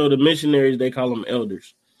the missionaries, they call them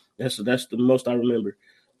elders. That's the most I remember.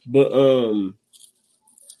 But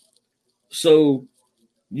so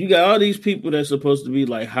you got all these people that's supposed to be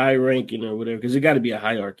like high ranking or whatever, because it got to be a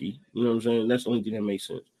hierarchy. You know what I'm saying? That's the only thing that makes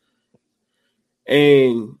sense.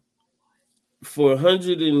 And for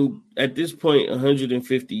at this point,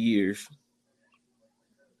 150 years.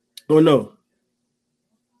 Oh no,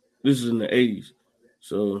 this is in the 80s.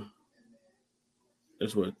 So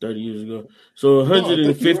that's what, 30 years ago. So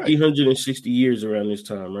 150, 160 years around this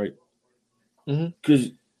time, right?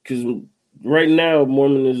 Because right now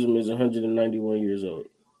Mormonism is 191 years old.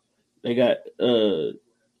 They got did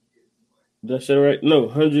I say it right? No,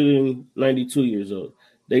 192 years old.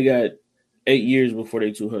 They got 8 years before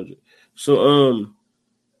they 200. So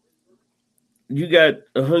you got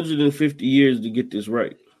 150 years to get this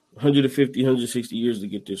right. 150, 160 years to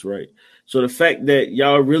get this right. So the fact that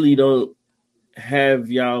y'all really don't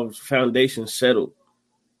have y'all's foundation settled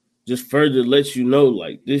just further lets you know,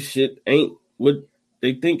 like, this shit ain't what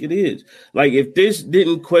they think it is. Like, if this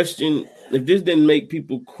didn't make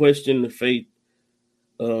people question the faith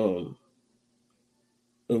of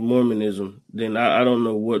Mormonism, then I don't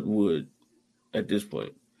know what would at this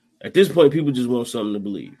point. At this point, people just want something to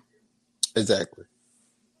believe. Exactly.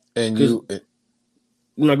 And Because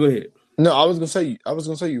no, go ahead. No, I was gonna say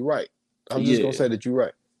you're right. I was just gonna say that you're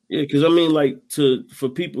right. Yeah, because I mean, like for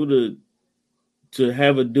people to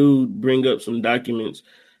have a dude bring up some documents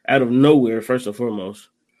out of nowhere, first and foremost,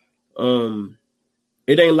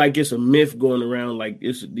 it ain't like it's a myth going around. Like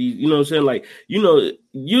it's these, you know what I'm saying? Like,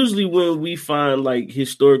 usually when we find like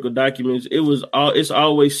historical documents, it's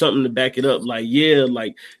always something to back it up. Like, yeah,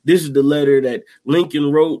 like this is the letter that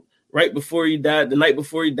Lincoln wrote right before he died, the night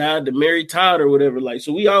before he died, to Mary Todd or whatever. Like,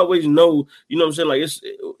 so we always know, you know what I'm saying? Like, it's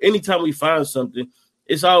anytime we find something,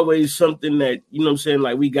 it's always something that, you know what I'm saying,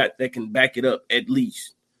 like we got that can back it up at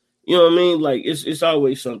least. You know what I mean? Like it's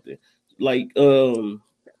always something. Like when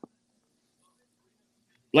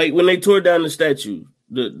they tore down the statue,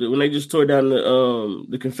 when they just tore down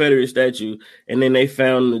the Confederate statue, and then they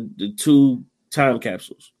found the two time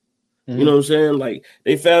capsules. Mm-hmm. You know what I'm saying? Like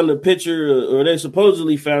they found a picture, or they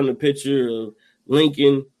supposedly found a picture of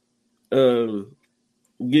Lincoln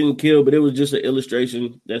getting killed, but it was just an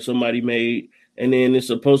illustration that somebody made. And then it's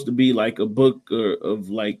supposed to be like a book of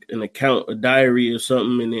like an account, a diary or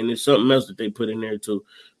something. And then there's something else that they put in there too.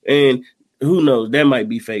 And who knows? That might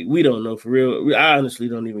be fake. We don't know for real. I honestly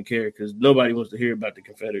don't even care because nobody wants to hear about the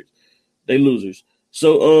Confederates. They losers.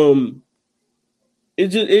 So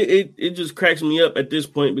it just cracks me up at this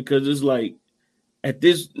point because it's like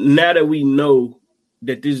now that we know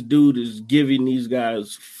that this dude is giving these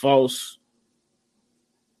guys false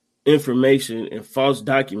information and false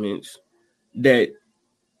documents, that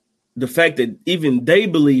the fact that even they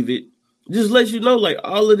believe it just lets you know like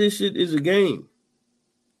all of this shit is a game.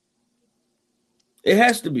 It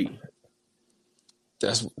has to be.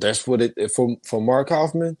 That's what it for Mark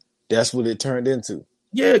Hoffman. That's what it turned into.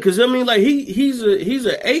 Yeah, because I mean, like he's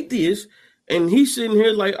an atheist, and he's sitting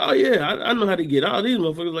here like, oh yeah, I know how to get all these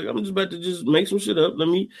motherfuckers. Like I'm just about to just make some shit up. Let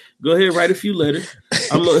me go ahead and write a few letters.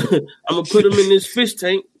 I'm gonna put them in this fish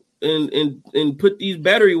tank and put these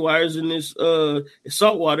battery wires in this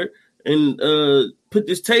salt water and put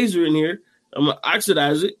this taser in here. I'm gonna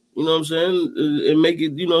oxidize it. You know what I'm saying? And make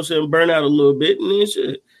it, you know what I'm saying, burn out a little bit, and then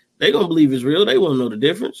shit. They gonna believe it's real. They won't know the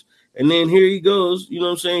difference. And then here he goes, you know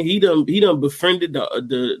what I'm saying? He done befriended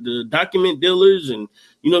the document dealers, and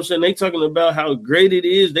you know what I'm saying? They talking about how great it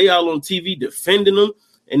is. They all on TV defending them.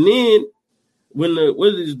 And then when the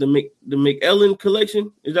McEllen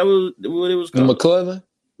collection, is that what it was called?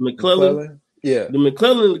 McClellan. Yeah. The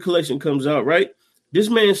McClellan collection comes out, right? This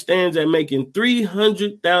man stands at making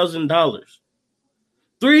 $300,000.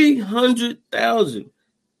 $300,000.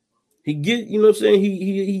 He get, you know what I'm saying?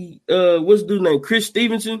 He what's the dude's name? Chris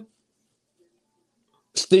Stevenson?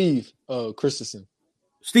 Steve Christensen.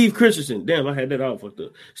 Steve Christensen. Damn, I had that all fucked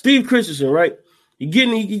up. Steve Christensen, right?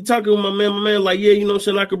 He talking with my man like, yeah, you know what I'm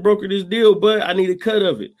saying? I could broker this deal, but I need a cut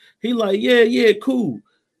of it. He like, yeah, cool.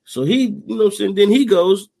 So he, you know what I'm saying? Then he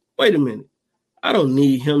goes, wait a minute. I don't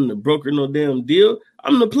need him to broker no damn deal.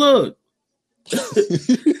 I'm the plug.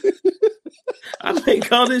 I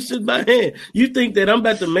make all this shit by hand. You think that I'm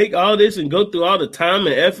about to make all this and go through all the time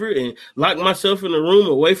and effort and lock myself in a room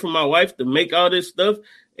away from my wife to make all this stuff?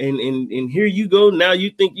 And here you go. Now you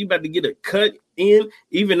think you about to get a cut in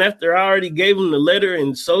even after I already gave him the letter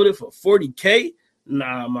and sold it for $40K?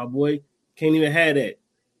 Nah, my boy. Can't even have that.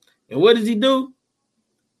 And what does he do?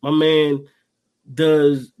 My man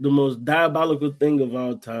does the most diabolical thing of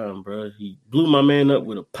all time, bro. He blew my man up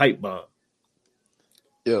with a pipe bomb.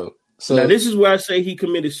 Yo. So now this is where I say he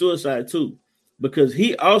committed suicide too, because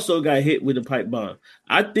he also got hit with a pipe bomb.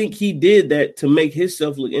 I think he did that to make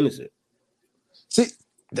himself look innocent. See,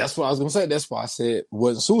 that's what I was gonna say. That's why I said it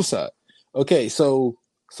wasn't suicide. Okay, so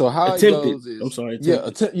how attempted. It goes is, I'm sorry.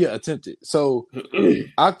 Attempted. Attempted. So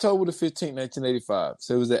October the 15th, 1985.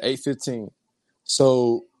 So it was at 8:15.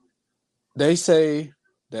 So they say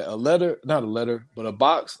that a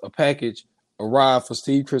box, a package arrived for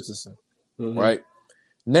Steve Christensen. Mm-hmm. Right?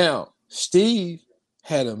 Now, Steve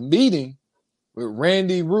had a meeting with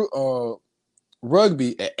Randy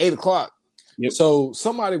Rugby at 8:00. Yep. So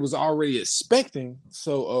somebody was already expecting.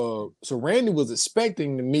 So Randy was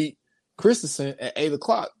expecting to meet Christensen at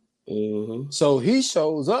 8:00. Mm-hmm. So he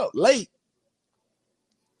shows up late,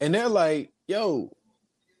 and they're like, "Yo,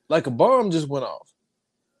 like a bomb just went off."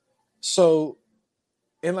 So,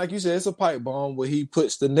 and like you said, it's a pipe bomb where he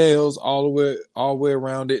puts the nails all the way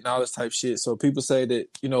around it and all this type shit. So people say that,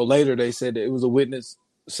 you know, later they said that it was a witness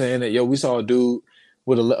saying that, yo, we saw a dude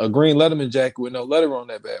with a green Letterman jacket with no letter on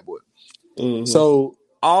that bad boy. Mm-hmm. So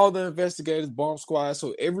all the investigators, bomb squad,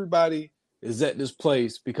 so everybody is at this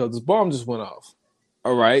place because this bomb just went off.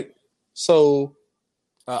 All right. So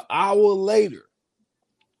an hour later,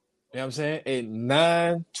 You know what I'm saying? At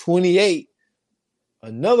 9:28,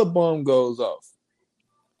 another bomb goes off.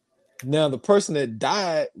 Now, the person that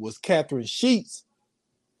died was Catherine Sheets,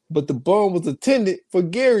 but the bomb was intended for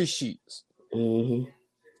Gary Sheets. Mm-hmm.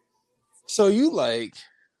 So you like,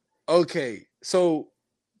 okay, so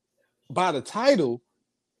by the title,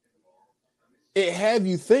 it have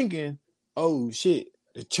you thinking, oh shit,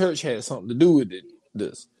 the church had something to do with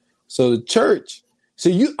this. So the church,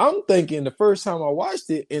 I'm thinking the first time I watched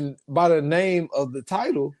it, and by the name of the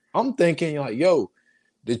title, I'm thinking like, yo,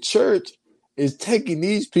 the church is taking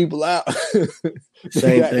these people out. They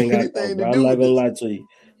Same got thing I thought, anything to bro. I'm do not with gonna this. lie to you.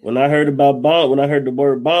 When I heard about bomb, when I heard the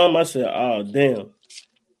word bomb, I said, "Oh, damn."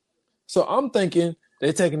 So I'm thinking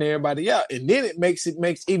they're taking everybody out, and then it makes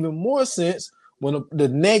even more sense when the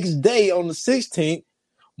next day on the 16th,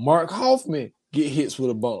 Mark Hoffman get hits with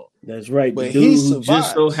a bomb, That's right. The but he dude who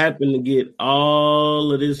just so survives. happened to get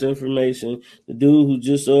all of this information, the dude who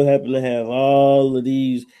just so happened to have all of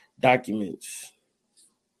these documents.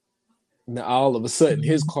 Now all of a sudden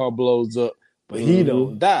his car blows up, but he Mm-hmm.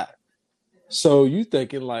 don't die. So you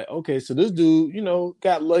thinking like, okay, so this dude,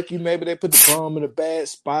 got lucky. Maybe they put the bomb in a bad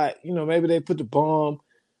spot. Maybe they put the bomb.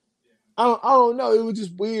 I don't know. It was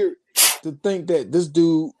just weird to think that this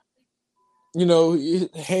dude, his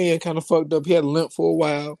hand kind of fucked up. He had a limp for a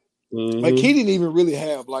while. Like he Mm-hmm. didn't even really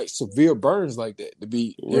have like severe burns like that to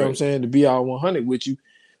be, you know what I'm Right. saying, to be all 100 with you.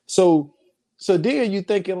 So then you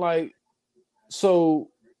thinking like, so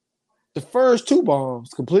the first two bombs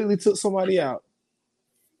completely took somebody out,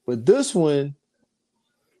 but this one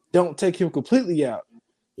don't take him completely out.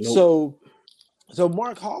 Nope. So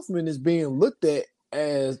Mark Hoffman is being looked at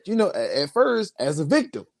as, at first as a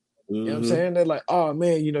victim. You know what I'm Mm-hmm. saying? They're like, oh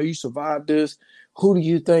man, you survived this. Who do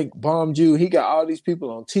you think bombed you? He got all these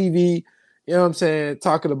people on TV, you know what I'm saying,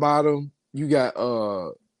 talking about him. You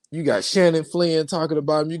got Shannon Flynn talking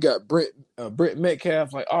about him. You got Brett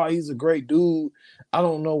Metcalf, like, oh, he's a great dude. I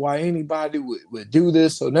don't know why anybody would do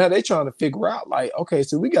this. So now they trying to figure out, like, okay,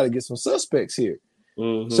 so we got to get some suspects here.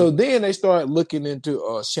 Mm-hmm. So then they start looking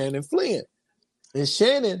into Shannon Flynn. And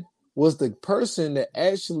Shannon was the person that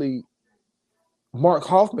actually Mark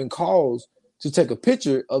Hoffman calls to take a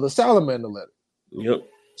picture of the salamander letter. Yep.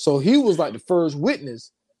 So he was like the first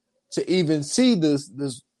witness to even see the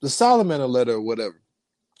salamander letter or whatever.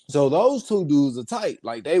 So those two dudes are tight.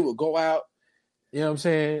 Like they would go out, you know what I'm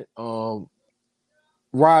saying,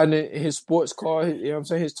 riding in his sports car, you know what I'm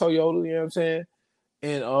saying, his Toyota, you know what I'm saying?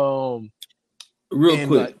 And Real and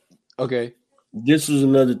quick, like, okay. this was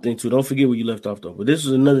another thing too. Don't forget where you left off though. But this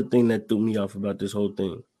was another thing that threw me off about this whole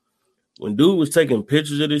thing. When dude was taking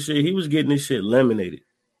pictures of this shit, he was getting this shit laminated.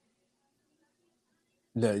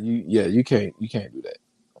 No, you can't do that.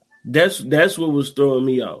 That's what was throwing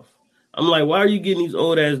me off. I'm like, why are you getting these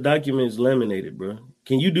old ass documents laminated, bro?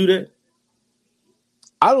 Can you do that?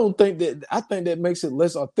 I don't think that. I think that makes it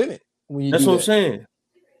less authentic when you That's do what I'm that. saying.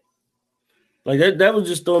 Like that was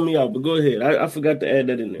just throwing me off. But go ahead. I forgot to add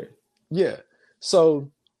that in there. Yeah.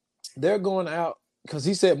 So they're going out because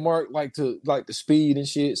he said Mark like to speed and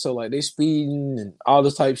shit. So like they speeding and all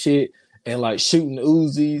this type shit and like shooting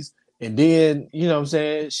Uzis. And then, you know what I'm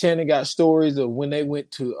saying, Shannon got stories of when they went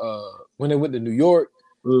to New York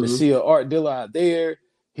to Mm-hmm. see an art dealer out there.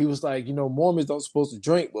 He was like, Mormons don't supposed to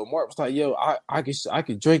drink, but Mark was like, yo, I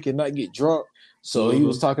can drink and not get drunk. So he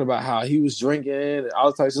was Mm-hmm. talking about how he was drinking and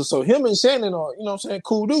all types of. So him and Shannon are, you know what I'm saying,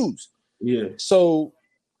 cool dudes. Yeah. So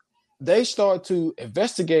they start to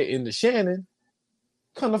investigate into Shannon.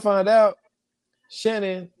 Come to find out,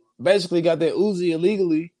 Shannon basically got that Uzi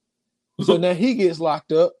illegally. So now he gets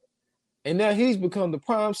locked up. And now he's become the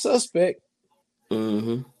prime suspect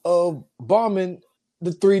Mm-hmm. of bombing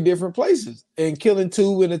the 3 different places and killing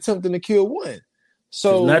 2 and attempting to kill 1. Because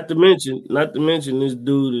So not to mention this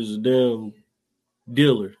dude is a damn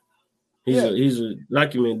dealer. yeah, He's a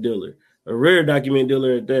document dealer, a rare document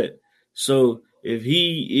dealer at that. So if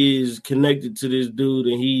he is connected to this dude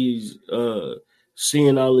and he's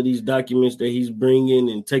seeing all of these documents that he's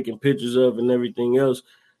bringing and taking pictures of and everything else,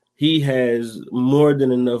 he has more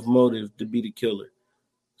than enough motive to be the killer.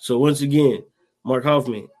 So once again, Mark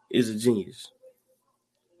Hoffman is a genius.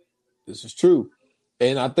 this is true.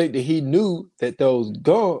 And I think that he knew that those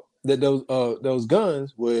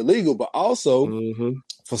guns were illegal, but also Mm-hmm.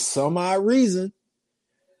 for some odd reason,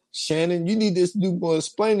 Shannon, you need this dude more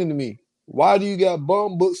explaining to me. Why do you got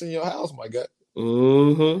bomb books in your house, my guy?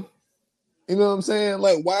 Mm-hmm. You know what I'm saying?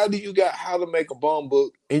 Like, why do you got how to make a bomb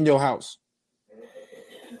book in your house?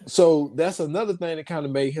 So that's another thing that kind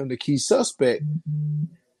of made him the key suspect.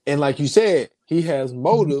 And like you said, he has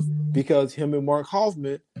motive because him and Mark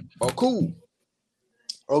Hoffman are cool.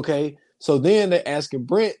 Okay. So then they're asking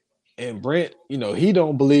Brent, And Brent, he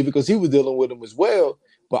don't believe it because he was dealing with him as well.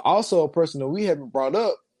 But also a person that we haven't brought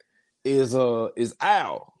up is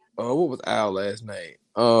Al. What was Al last name?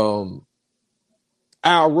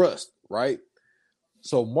 Al Rust, right?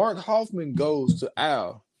 So Mark Hoffman goes to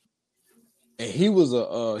Al, and he was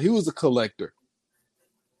a collector,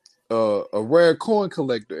 a rare coin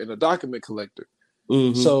collector and a document collector.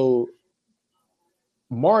 Mm-hmm. So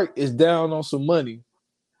Mark is down on some money.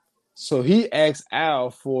 So he asked Al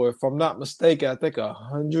for, if I'm not mistaken, I think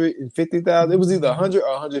 $150,000. It was either 100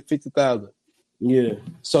 or 150,000. Yeah.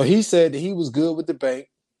 So he said that he was good with the bank.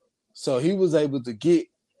 So he was able to get,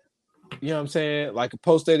 like a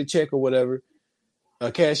post-dated check or whatever,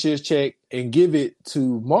 a cashier's check, and give it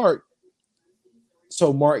to Mark.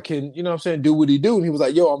 So Mark can, do what he do. And he was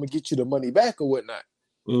like, yo, I'm going to get you the money back or whatnot.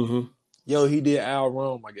 Mm-hmm. Yo, he did Al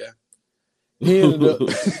wrong, my guy. He ended up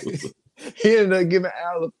giving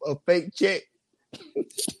Al a fake check.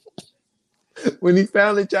 When he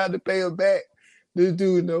finally tried to pay him back, this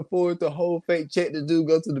dude didn't afford the whole fake check. The dude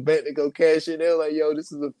go to the bank to go cash it. They're like, yo,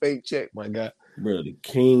 this is a fake check, my guy. Bro, the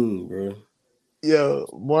king, bro. Yo,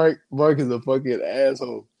 Mark is a fucking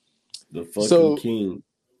asshole. The fucking king.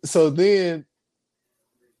 So then,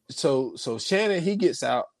 so Shannon, he gets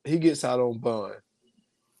out on bond.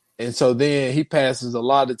 And so then he passes a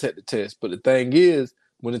lie detector test. But the thing is,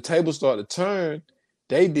 when the tables start to turn,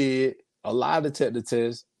 they did a lie detector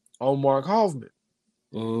test on Mark Hoffman.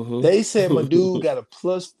 Mm-hmm. They said my dude got a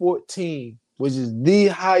plus 14, which is the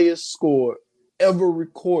highest score ever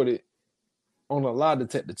recorded on a lie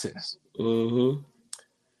detector test. Mm-hmm.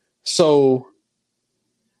 So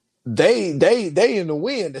they in the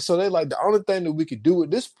win. So they like, the only thing that we could do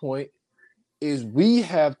at this point is we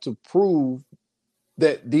have to prove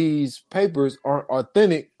that these papers aren't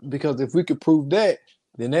authentic, because if we could prove that,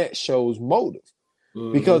 then that shows motive.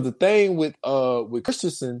 Mm-hmm. Because the thing with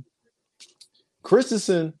Christensen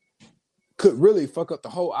could really fuck up the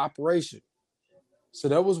whole operation. So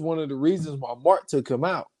that was one of the reasons why Mark took him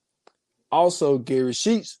out. Also, Gary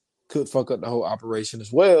Sheets could fuck up the whole operation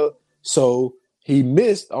as well. So he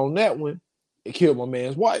missed on that one. It killed my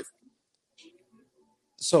man's wife.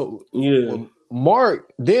 So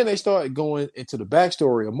Mark, then they started going into the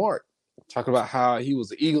backstory of Mark, talking about how he was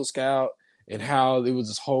an Eagle Scout and how there was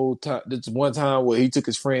this whole time, this one time where he took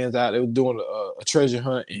his friends out. They were doing a treasure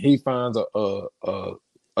hunt, and he finds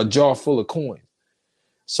a jar full of coins.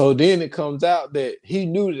 So then it comes out that he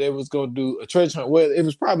knew that they was going to do a treasure hunt. Well, it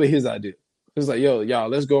was probably his idea. He was like, yo, y'all,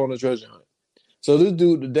 let's go on a treasure hunt. So this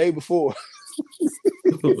dude, the day before,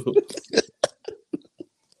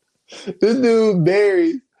 this dude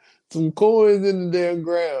buries some coins in the damn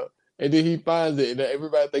ground, and then he finds it, and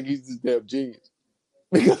everybody think he's this damn genius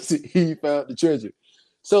because he found the treasure.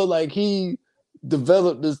 So like he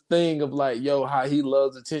developed this thing of like, yo, how he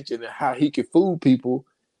loves attention and how he can fool people.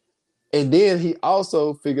 And then he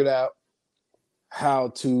also figured out how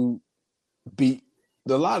to beat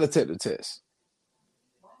the lie detector test.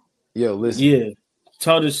 Yo, listen. Yeah.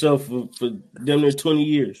 Taught himself for damn near 20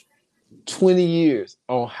 years. 20 years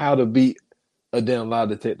on how to beat a damn lie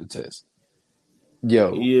detector test.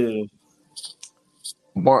 Yo. Yeah.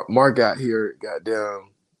 Mark out here, goddamn.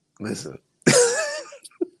 Listen.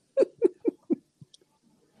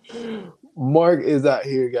 Mark is out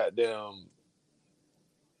here, goddamn.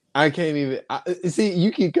 I can't even. See,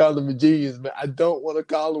 you keep calling him a genius, man. I don't want to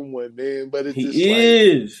call him one, man. But it's just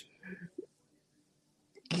is.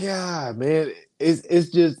 God, man. It's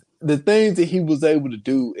just the things that he was able to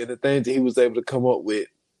do and the things that he was able to come up with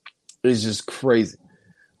is just crazy.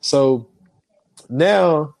 So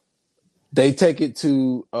now they take it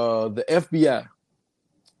to the FBI.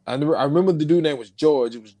 I remember the dude's name was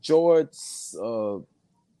George. It was George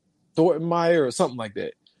Thorntonmeyer or something like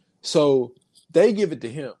that. So they give it to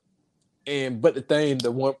him. But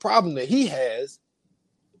the one problem that he has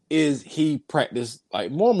is he practiced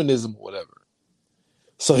like Mormonism or whatever.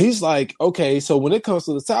 So he's like, okay, so when it comes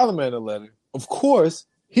to the Salamander letter, of course,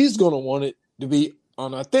 he's going to want it to be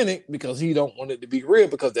unauthentic because he don't want it to be real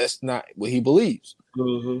because that's not what he believes.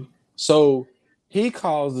 Mm-hmm. So he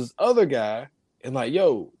calls this other guy and like,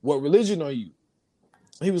 yo, what religion are you?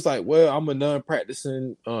 He was like, well, I'm a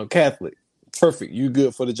non-practicing Catholic. Perfect. You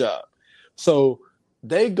good for the job. So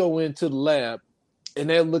they go into the lab and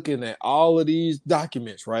they're looking at all of these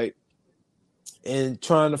documents, right? And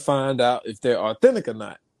trying to find out if they're authentic or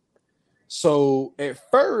not. So at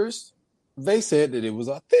first, they said that it was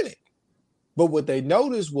authentic. But what they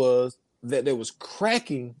noticed was that there was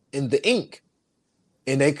cracking in the ink.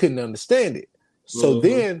 And they couldn't understand it. So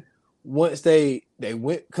then once they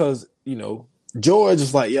went, because, George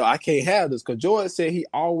is like, yo, I can't have this. Because George said he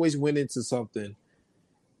always went into something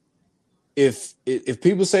if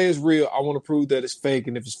people say it's real, I want to prove that it's fake,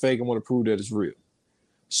 and if it's fake, I want to prove that it's real.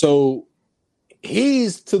 So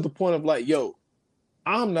he's to the point of like, yo,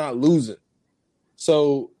 I'm not losing.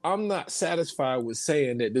 So I'm not satisfied with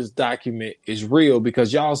saying that this document is real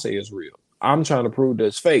because y'all say it's real. I'm trying to prove that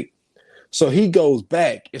it's fake. So he goes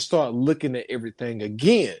back and starts looking at everything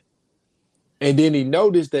again. And then he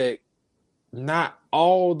noticed that not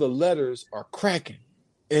all the letters are cracking.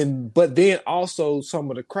 But then also some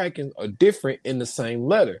of the cracking are different in the same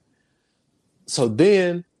letter. So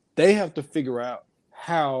then they have to figure out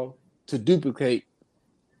how to duplicate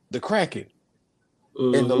the cracking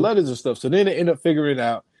in the letters and stuff. So then they end up figuring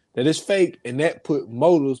out that it's fake, and that put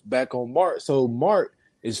motives back on Mark. So Mark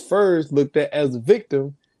is first looked at as a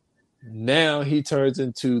victim. Now he turns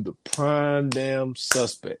into the prime damn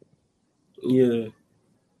suspect. Yeah.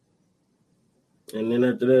 And then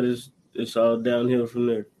after that, it's all downhill from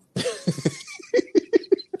there.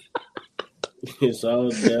 It's all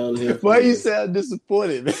downhill. Why you sound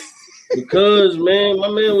disappointed? Because, man, my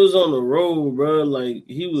man was on the road, bro. Like,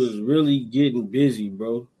 he was really getting busy,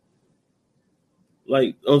 bro.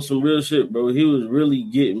 Like, on some real shit, bro. He was really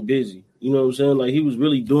getting busy. You know what I'm saying? Like, he was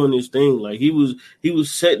really doing his thing. Like, he was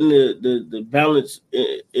setting the balance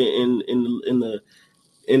in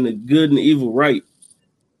the good and evil right.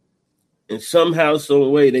 And somehow,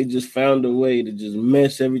 some way, they just found a way to just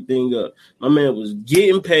mess everything up. My man was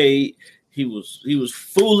getting paid. He was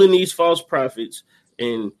fooling these false prophets,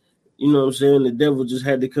 and you know what I'm saying? The devil just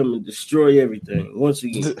had to come and destroy everything once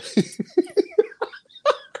again.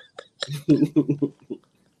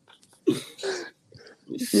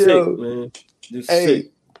 Sick, man. Just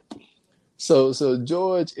sick. So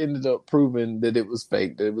George ended up proving that it was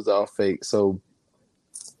fake, that it was all fake. So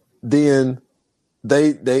then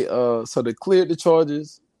they cleared the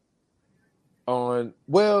charges on.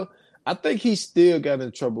 Well, I think he still got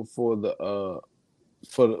in trouble for the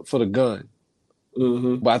gun.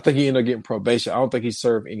 Mm-hmm. But I think he ended up getting probation. I don't think he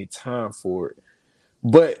served any time for it.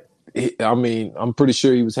 But I mean, I'm pretty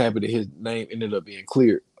sure he was happy that his name ended up being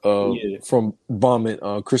cleared from bombing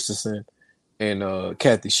Christensen and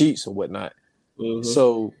Kathy Sheets or whatnot. Mm-hmm.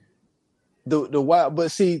 So the wild,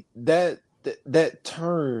 but see that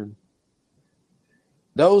turn,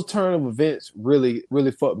 those turn of events really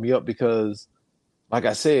fucked me up because, like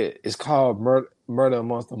I said, it's called Murder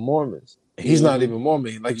Amongst the Mormons. He's not even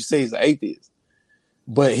Mormon, like you say, he's an atheist.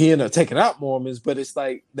 But he ended up taking out Mormons. But it's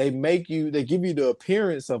like they give you the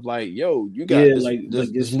appearance of like, yo, you got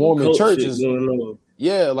this Mormon church is going on.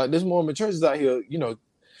 Yeah, like this Mormon church is out here, you know.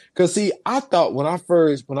 Because see, I thought when I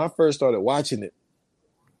first started watching it,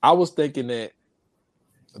 I was thinking that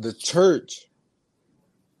the church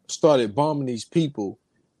started bombing these people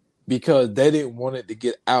because they didn't want it to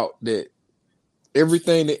get out that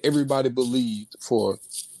everything that everybody believed for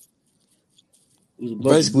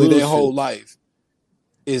basically their whole life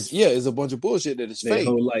is a bunch of bullshit that is fake. Their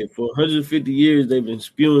whole life. For 150 years, they've been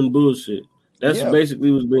spewing bullshit. That's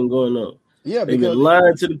basically what's been going on. Yeah, they've been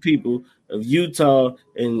lying to the people of Utah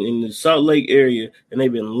and in the Salt Lake area, and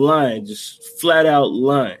they've been lying, just flat out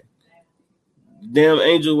lying. Damn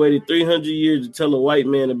angel waited 300 years to tell a white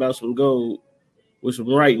man about some gold with some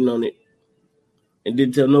writing on it and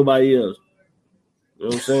didn't tell nobody else. You know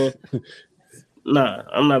what I'm saying? Nah,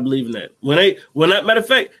 I'm not believing that. Matter of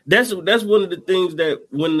fact, that's one of the things that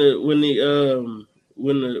when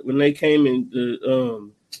they came in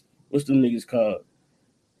what's the niggas called?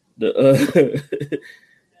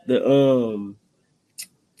 I'm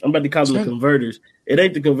about to call them the converters. It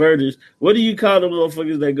ain't the converters. What do you call them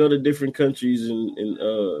motherfuckers that go to different countries and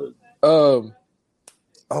oh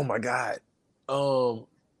my God.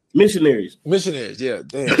 Missionaries. Missionaries, yeah.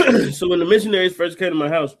 Damn. So when the missionaries first came to my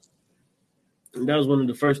house, that was one of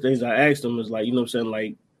the first things I asked them was like, you know what I'm saying,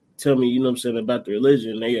 like, tell me, you know what I'm saying, about the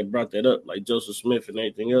religion. And they had brought that up, like Joseph Smith and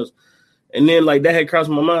everything else. And then like that had crossed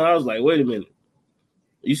my mind. I was like, wait a minute.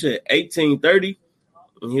 You said 1830?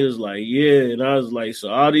 And he was like, yeah. And I was like, so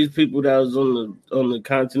all these people that was on the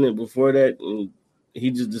continent before that, and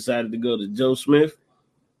he just decided to go to Joe Smith.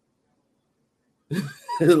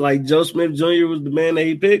 Like Joe Smith Jr. was the man that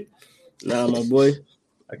he picked? Nah, my boy.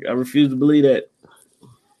 I refuse to believe that.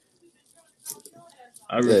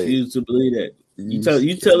 I refuse to believe that. You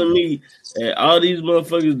telling me that all these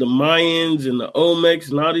motherfuckers, the Mayans and the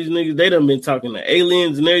Olmecs and all these niggas, they done been talking to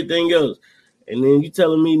aliens and everything else. And then you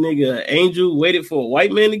telling me, nigga, an angel waited for a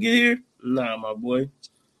white man to get here? Nah, my boy.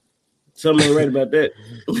 Something ain't right about that.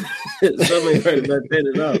 Something ain't right about that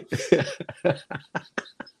at all.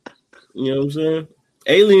 You know what I'm saying?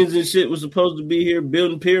 Aliens and shit was supposed to be here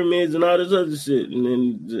building pyramids and all this other shit. And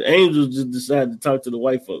then the angels just decided to talk to the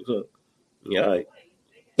white folks. Huh? Yeah, all right.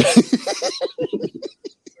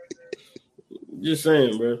 Just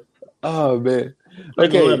saying, bro. Oh man.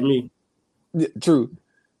 Like a lot Okay. of me. Yeah, true.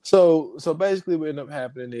 So basically what ended up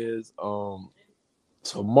happening is so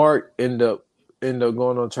Mark ended up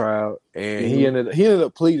going on trial and he ended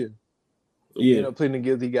up pleading. Yeah. He ended up pleading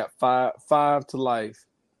guilty. He got five to life.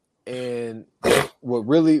 And what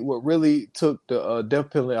really took the death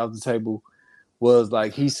penalty off the table was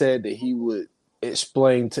like he said that he would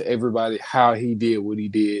explain to everybody how he did what he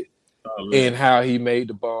did and how he made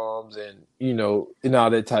the bombs and and all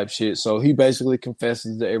that type shit. So he basically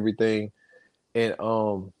confesses to everything. And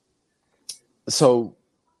so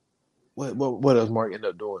what else Mark ended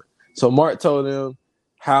up doing? So Mark told them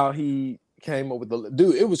how he came up with the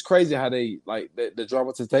dude. It was crazy how they like the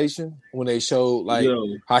dramatization when they showed like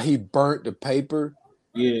how he burnt the paper,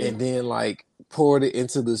 and then like poured it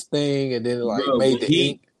into this thing, and then like made the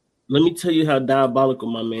ink. Let me tell you how diabolical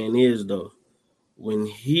my man is, though. When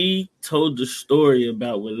he told the story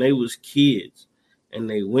about when they was kids and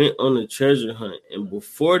they went on a treasure hunt, and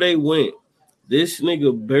before they went, this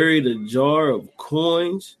nigga buried a jar of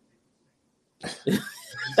coins. And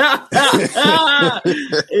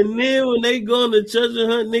then when they go on the treasure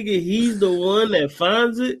hunt, nigga, he's the one that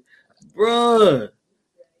finds it. Bruh,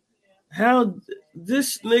 how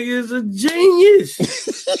this nigga is a genius.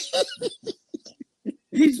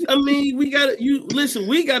 We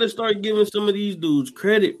gotta start giving some of these dudes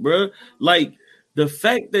credit, bro. Like the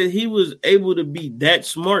fact that he was able to be that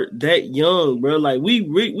smart, that young, bro. Like we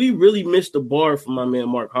really missed the bar for my man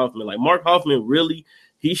Mark Hoffman. Like Mark Hoffman, really,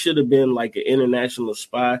 he should have been like an international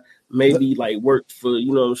spy. Maybe like worked for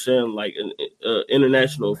like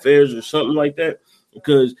international affairs or something like that.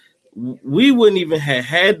 Because we wouldn't even have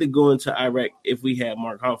had to go into Iraq if we had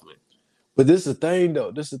Mark Hoffman. But this is the thing,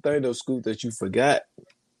 though. Scoop, that you forgot.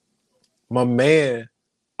 My man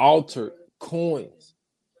altered coins.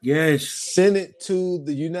 Yes. Sent it to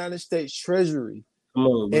the United States Treasury. Come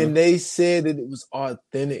on, bro. And they said that it was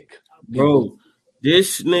authentic. Bro,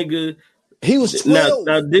 this nigga. He was 12.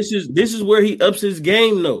 Now this is where he ups his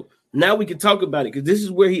game, though. Now we can talk about it because this is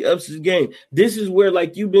where he ups his game. This is where,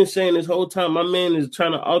 like you've been saying this whole time, my man is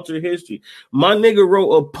trying to alter history. My nigga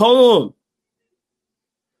wrote a poem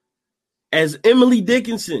as Emily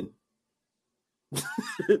Dickinson.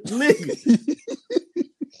 Nigga.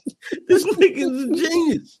 This nigga's a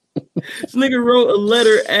genius. This nigga wrote a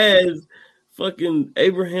letter as fucking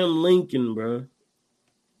Abraham Lincoln, bro.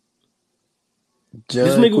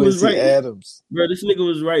 This nigga was writing Adams. Bro, this nigga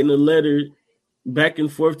was writing a letter back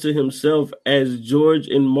and forth to himself as George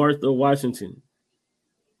and Martha Washington.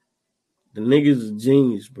 The nigga's a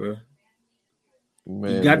genius, bro.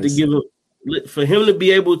 Man, you got to give him, for him to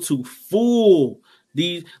be able to fool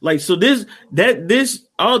these, like, so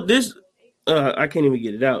I can't even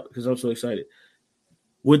get it out because I'm so excited.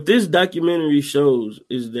 What this documentary shows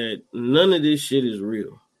is that none of this shit is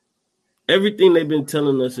real. Everything they've been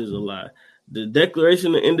telling us is a lie. The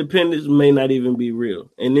Declaration of Independence may not even be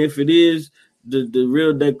real. And if it is the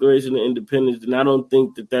real Declaration of Independence, then I don't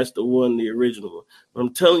think that that's the one, the original one. But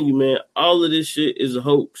I'm telling you, man, all of this shit is a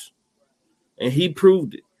hoax. And he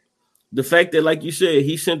proved it. The fact that, like you said,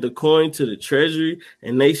 he sent the coin to the Treasury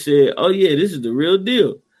and they said, oh, yeah, this is the real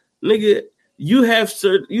deal. Nigga, you have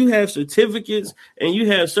certificates and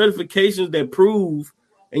you have certifications that prove,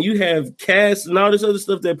 and you have casts and all this other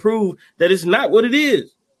stuff that prove that it's not what it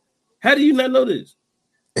is. How do you not know this?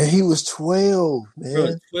 And he was 12, man.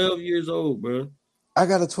 Bro, 12 years old, bro. I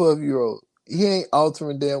got a 12-year-old. He ain't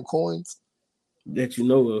altering damn coins. That you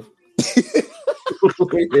know of.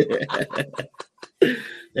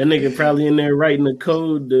 That nigga probably in there writing the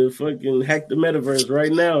code to fucking hack the metaverse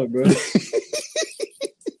right now, bro.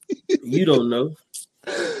 You don't know.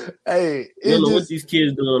 Hey, you don't know what these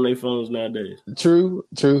kids do on their phones nowadays. True.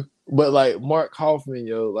 But like Mark Hoffman,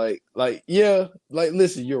 yo, like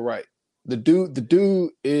listen, you're right. The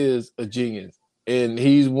dude is a genius, and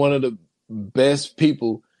he's one of the best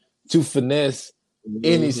people to finesse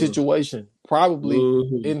any situation, probably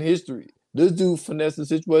in history. This dude finessed the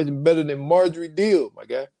situation better than Marjorie Deal, my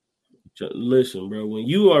guy. Listen, bro, when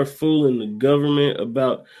you are fooling the government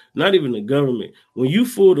about, not even the government, when you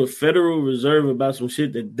fool the Federal Reserve about some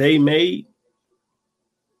shit that they made,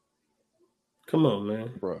 come on,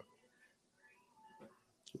 man. Bro.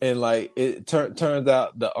 And like it turns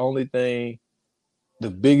out the only thing,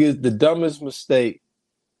 the dumbest mistake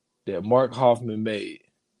that Mark Hoffman made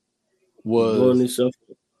was blowing himself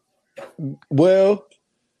up. Well,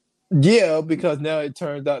 yeah, because now it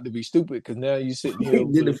turns out to be stupid. Because now you sitting here,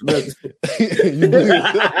 did it for nothing. You blew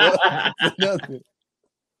yourself up for nothing.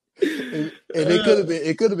 And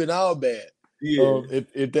it could have been all bad. Yeah,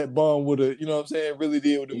 if that bond would have, you know what I'm saying, really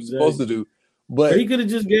did what it was supposed to exactly. do. But But he could have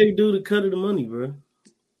just gave dude a cut of the money, bro.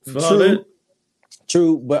 For all true, that.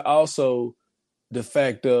 true, but also the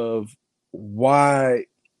fact of why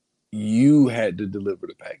you had to deliver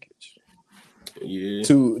the package. Yeah.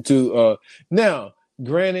 Now,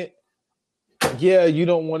 granted, yeah, you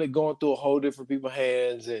don't want it going through a whole different people's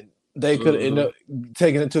hands, and they could end up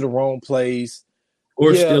taking it to the wrong place.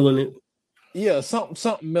 Or stealing it. Yeah,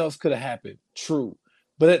 something else could have happened. True.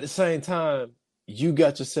 But at the same time, you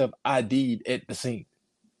got yourself ID'd at the scene.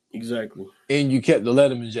 Exactly. And you kept the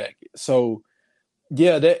Letterman jacket. So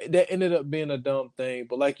yeah, that ended up being a dumb thing.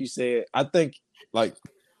 But like you said, I think like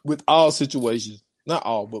with all situations, not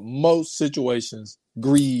all, but most situations,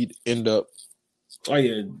 greed end up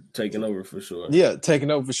taking over for sure. Yeah,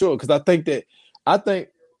 taking over for sure. Because I think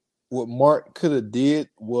what Mark could have did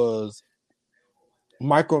was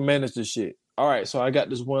micromanage the shit. All right, so I got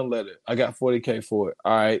this one letter. I got $40K for it.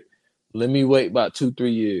 All right, let me wait about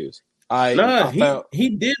 2-3 years. He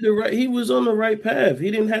did the right. He was on the right path.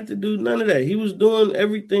 He didn't have to do none of that. He was doing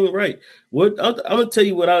everything right. I'm gonna tell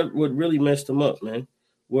you what really messed him up, man.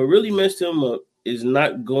 What really messed him up is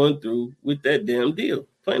not going through with that damn deal.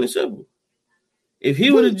 Plain and simple. If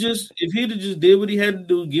he'd have just did what he had to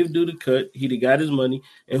do, give dude a cut, he'd have got his money.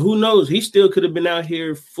 And who knows, he still could have been out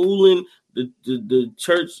here fooling the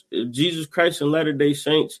church of Jesus Christ and Latter-day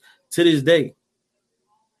Saints to this day.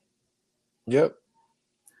 Yep.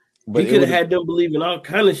 But he could have had them believing all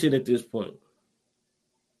kind of shit at this point.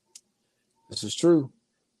 This is true.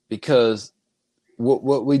 Because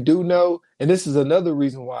what we do know, and this is another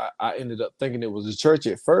reason why I ended up thinking it was a church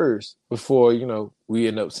at first before, we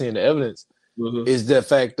end up seeing the evidence, is the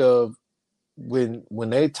fact of when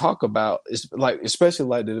they talk about, it's like, especially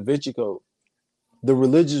like the Da Vinci Code, the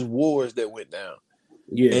religious wars that went down.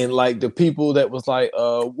 Yeah. And like the people that was like,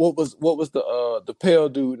 what was the pale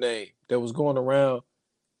dude name that was going around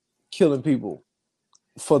killing people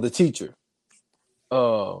for the teacher?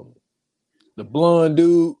 The blonde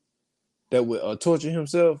dude that would torture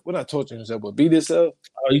himself. Well, not torture himself, but beat himself.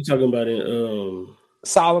 Oh, you talking about it?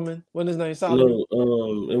 Solomon. What's his name? Solomon?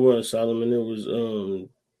 No, it wasn't Solomon. It was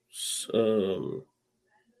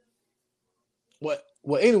What?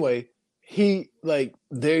 Well, anyway,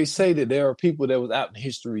 they say that there are people that was out in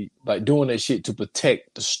history like doing that shit to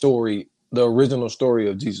protect the original story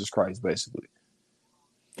of Jesus Christ, basically.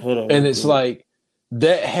 Hold on. And it's like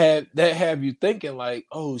that have you thinking like,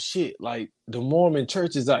 oh shit, like the Mormon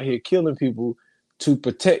church is out here killing people to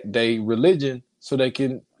protect their religion so they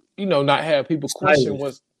can, not have people question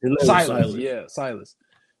what's Silas. Yeah, Silas.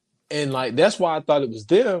 And like that's why I thought it was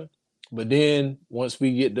them. But then once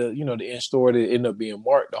we get the end story, it ended up being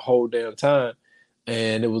Mark the whole damn time.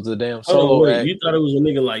 And it was a damn solo act. You thought it was a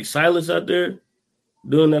nigga like Silas out there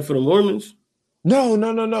doing that for the Mormons? No.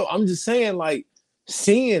 I'm just saying, like,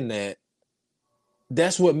 seeing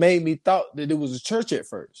that's what made me thought that it was a church at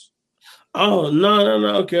first. Oh, no.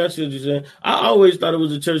 Okay, I see what you're saying. I always thought it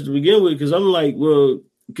was a church to begin with because I'm like, well,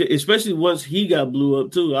 especially once he got blew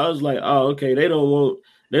up too. I was like, oh, okay, they don't want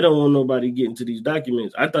nobody getting to these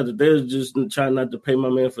documents. I thought that they was just trying not to pay my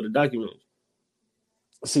man for the documents.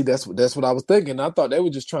 See, that's what I was thinking. I thought they were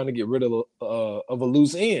just trying to get rid of a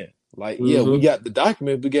loose end. Like, yeah, we got the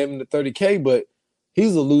document, we gave him the $30K, but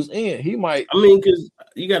he's a loose end. He might. I mean, because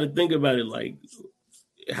you got to think about it. Like,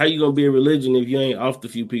 how you gonna be a religion if you ain't off the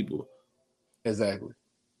few people? Exactly.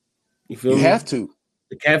 You feel me? You have to.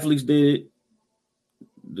 The Catholics did it.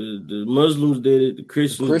 The Muslims did it. The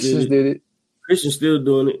Christians did it. Christians still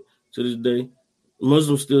doing it to this day.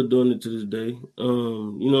 Muslims still doing it to this day.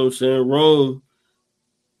 You know what I'm saying? Rome.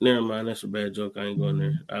 Never mind. That's a bad joke. I ain't going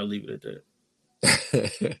there. I'll leave it at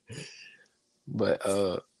that. But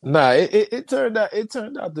it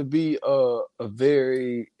turned out to be a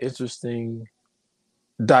very interesting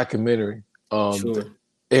documentary. Sure.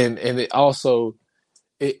 And it also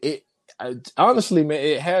honestly, man,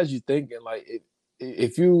 it has you thinking like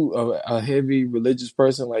if you are a heavy religious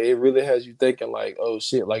person, like it really has you thinking like, oh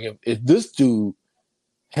shit, like if this dude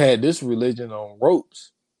had this religion on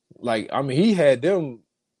ropes, like I mean he had them,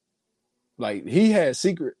 like he had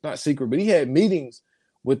not secret, but he had meetings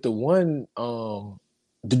with the one the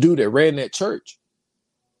dude that ran that church.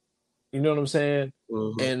 You know what I'm saying?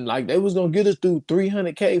 Mm-hmm. And like they was gonna get us through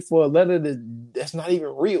 $300K for a letter that's not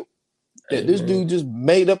even real. That this dude just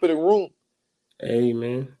made up in a room. Hey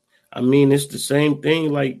man. I mean, it's the same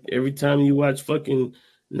thing. Like every time you watch fucking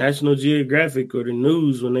National Geographic or the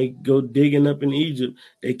news, when they go digging up in Egypt,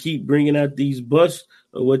 they keep bringing out these busts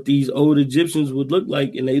of what these old Egyptians would look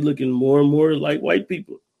like, and they looking more and more like white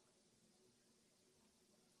people.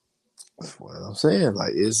 That's what I'm saying.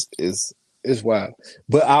 Like it's It's wild.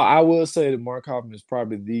 But I will say that Mark Hoffman is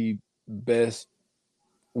probably the best.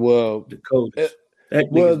 Well, The coldest.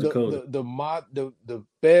 That nigga's the coldest. The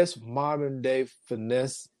best modern day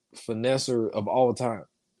finesser of all time,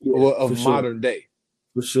 Yeah, or of for sure. modern day.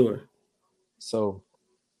 For sure. So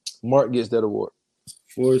Mark gets that award.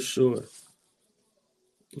 For sure.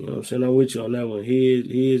 You know what I'm saying? I'm with you on that one.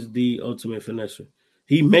 He is the ultimate finesser.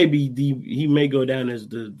 He may go down as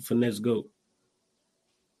the finesse GOAT.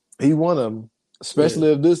 He won them,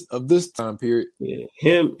 especially of this time period. Yeah.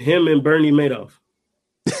 Him and Bernie Madoff.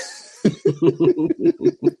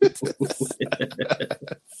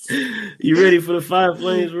 You ready for the 5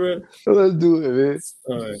 flames, bro? Let's do it, man.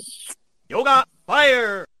 All right. Yoga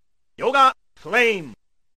fire. Yoga flame.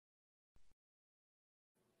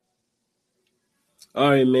 All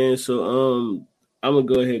right, man. So I'm gonna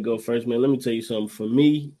go ahead and go first, man. Let me tell you something. For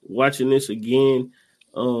me, watching this again,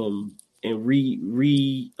 and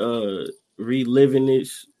reliving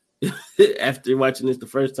this after watching this the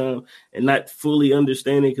first time and not fully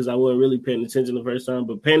understanding because I wasn't really paying attention the first time,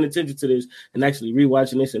 but paying attention to this and actually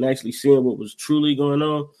rewatching this and actually seeing what was truly going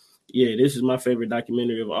on. Yeah, this is my favorite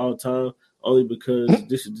documentary of all time, only because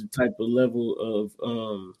this is the type of level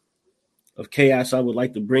of chaos I would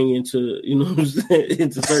like to bring into, you know what I'm saying,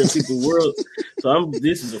 into certain people's world. So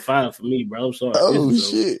this is a 5 for me, bro. I'm sorry. Oh, this is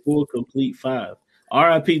shit. A full complete 5.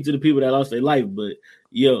 RIP to the people that lost their life, but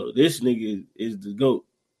yo, this nigga is the GOAT.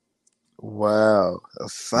 Wow. A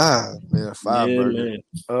 5, man. A 5 yeah, burger. Man.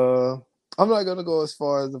 I'm not gonna go as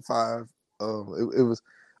far as the 5. It was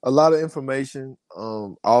a lot of information.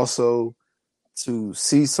 Also to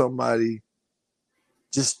see somebody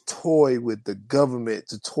just toy with the government,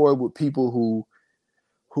 to toy with people who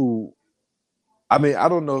I mean, I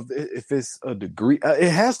don't know if it's a degree.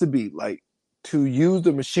 It has to be like to use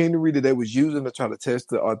the machinery that they was using to try to test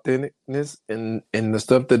the authenticness and the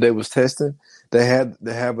stuff that they was testing. They had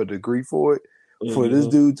to have a degree for it. Mm-hmm. For this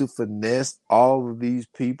dude to finesse all of these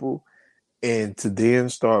people and to then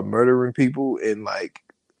start murdering people, and like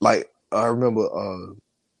I remember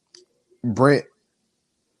Brent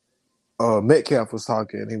Metcalf was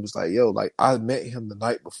talking, and he was like, "Yo, like I met him the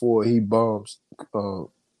night before he bombed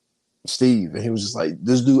Steve," and he was just like,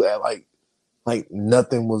 "This dude act like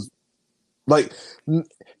nothing was like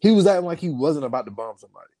he was acting like he wasn't about to bomb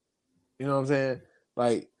somebody." You know what I'm saying?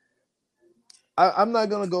 Like, I'm not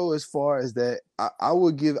gonna go as far as that. I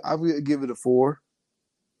would give it a 4.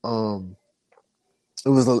 It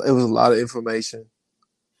was a lot of information,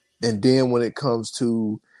 and then when it comes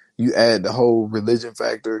to you add the whole religion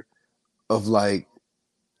factor of like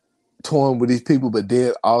torn with these people, but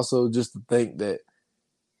then also just to think that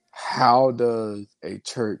how does a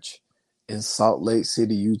church in Salt Lake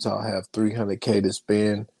City, Utah have $300K to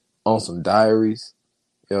spend on some diaries?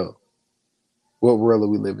 Yo, what world are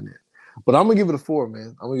we living in? But I'm gonna give it a 4,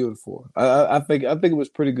 man. I'm gonna give it a 4. I think it was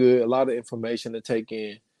pretty good. A lot of information to take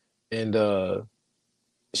in, and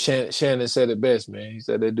Shannon said it best, man. He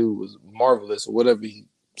said that dude was marvelous, or whatever he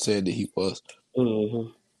said that he was.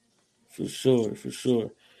 Mm-hmm. For sure.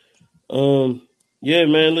 Yeah,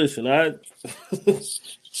 man. Listen,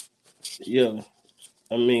 yeah.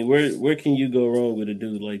 I mean, where can you go wrong with a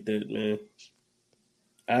dude like that, man?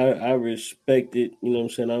 I respect it. You know what I'm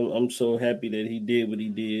saying? I'm so happy that he did what he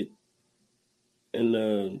did,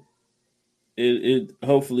 and it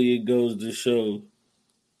hopefully it goes to show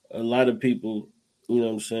a lot of people. You know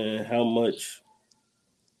what I'm saying? How much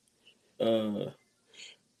you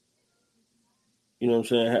know what I'm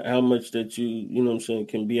saying? How much that you know what I'm saying,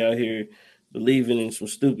 can be out here believing in some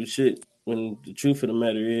stupid shit when the truth of the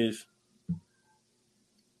matter is,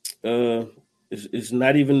 it's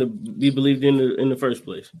not even to be believed in the first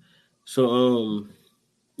place. So,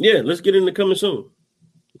 yeah, let's get into coming soon.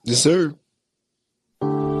 Yes, sir.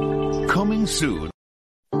 Coming soon.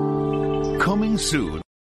 Coming soon.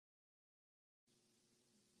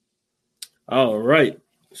 All right.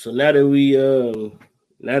 So now that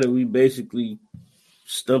we basically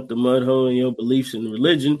stumped the mud hole in your beliefs in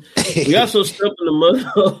religion, we also stumped in the mud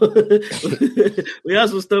hole. We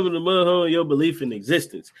also stumped in the mud hole in your belief in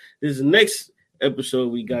existence. This is the next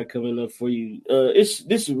episode we got coming up for you.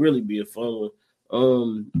 This will really be a fun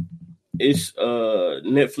one. It's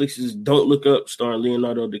Netflix's Don't Look Up, starring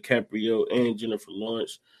Leonardo DiCaprio and Jennifer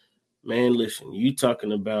Lawrence. Man, listen, you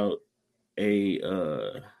talking about a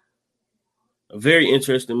very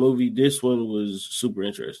interesting movie. This one was super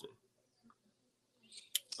interesting.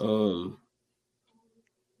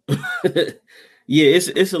 Yeah,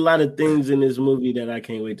 it's a lot of things in this movie that I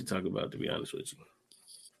can't wait to talk about, to be honest with you.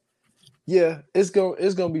 Yeah, it's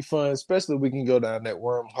gonna be fun, especially if we can go down that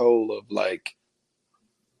wormhole of like,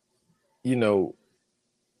 you know,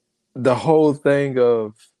 the whole thing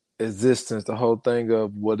of existence, the whole thing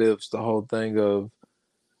of what ifs, the whole thing of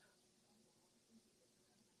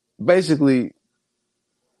basically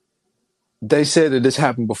they said that this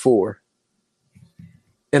happened before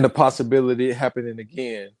and the possibility of it happening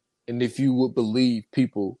again. And if you would believe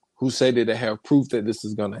people who say that they have proof that this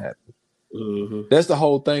is going to happen, that's the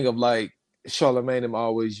whole thing of like Charlemagne him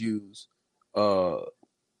always use.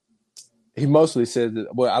 He mostly says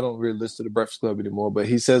that. Well, I don't really listen to the Breakfast Club anymore, but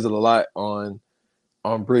he says it a lot on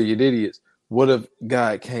Brilliant Idiots. What if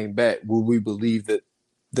God came back? Would we believe that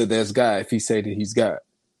that's God if he say that he's God?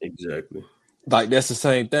 Exactly. Like that's the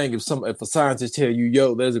same thing. If a scientist tell you,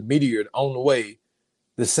 yo, there's a meteor on the way,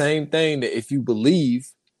 the same thing that if you believe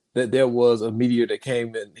that there was a meteor that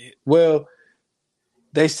came in. Well,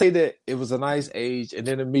 they say that it was an ice age and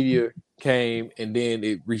then a meteor came and then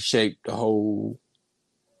it reshaped the whole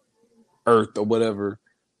Earth or whatever.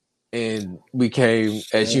 And we came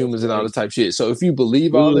as humans and all this type shit. So if you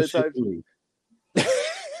believe all that type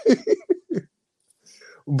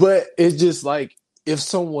but it's just like if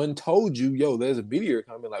someone told you, yo, there's a meteor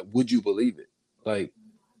coming, like, would you believe it? Like,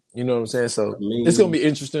 you know what I'm saying? So it's gonna be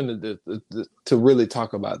interesting to really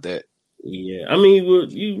talk about that. Yeah, I mean, well,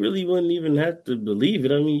 you really wouldn't even have to believe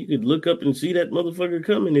it. I mean, you could look up and see that motherfucker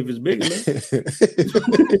coming if it's big enough.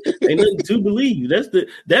 Ain't nothing to believe. That's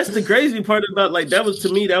the crazy part about like that was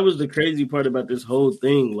to me that was the crazy part about this whole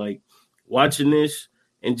thing. Like watching this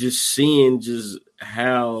and just seeing just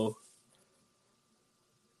how.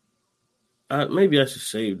 Maybe I should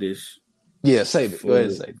save this. Yeah, save it. Go ahead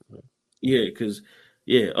and save it. Yeah, because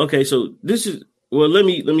okay. So this is let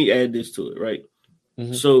me add this to it, right?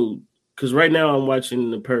 Mm-hmm. So. Because right now I'm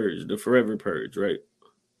watching The Purge, the Forever Purge, right?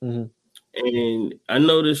 Mm-hmm. And I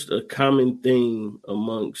noticed a common thing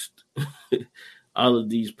amongst all of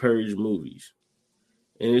these Purge movies.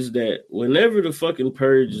 And it's that whenever the fucking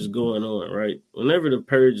Purge is going on, right? Whenever the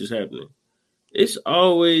Purge is happening, it's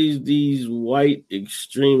always these white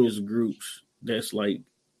extremist groups that's like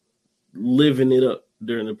living it up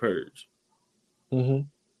during the Purge. Mm-hmm.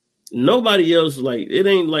 Nobody else, like, it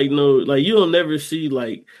ain't like no, like, you don't never see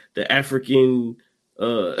like the African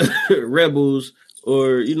rebels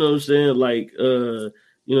or, you know what I'm saying, like, you know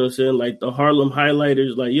what I'm saying, like the Harlem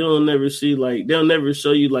Highlighters, like, you don't never see, like, they'll never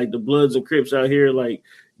show you like the Bloods and Crips out here, like,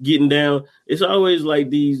 getting down. It's always like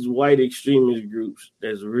these white extremist groups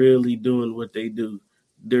that's really doing what they do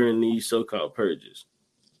during these so-called purges.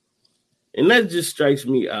 And that just strikes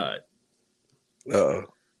me odd.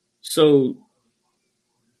 So,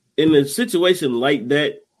 in a situation like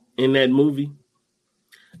that in that movie,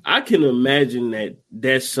 I can imagine that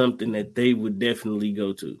that's something that they would definitely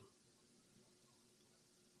go to.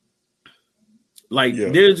 Like,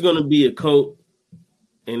 there's going to be a cult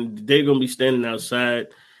and they're going to be standing outside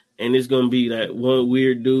and it's going to be that one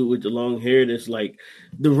weird dude with the long hair that's like,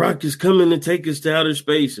 the Rock is coming to take us to outer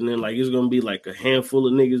space. And then, like, it's going to be like a handful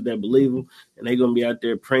of niggas that believe him and they're going to be out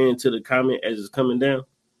there praying to the comet as it's coming down.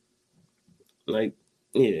 Like,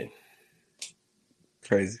 yeah.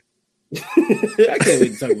 Crazy. I can't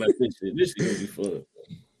wait to talk about this shit. This shit gonna be fun.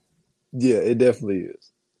 Yeah, it definitely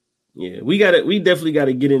is. Yeah, we definitely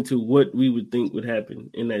gotta get into what we would think would happen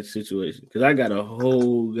in that situation. Because I got a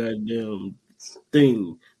whole goddamn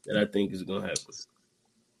thing that I think is gonna happen.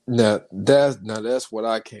 Now that's what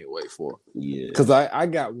I can't wait for. Yeah. Because I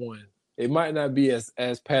got one. It might not be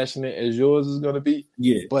as passionate as yours is gonna be.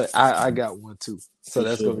 Yeah. But I got one too. So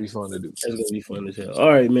that's gonna be fun to do. That's gonna be fun as hell. All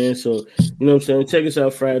right, man. So you know what I'm saying? Check us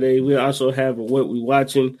out Friday. We also have a What We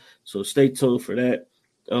Watching, so stay tuned for that.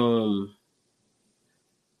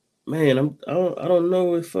 Man, I don't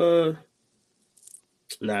know if I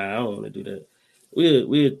don't want to do that.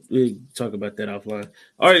 We'll talk about that offline.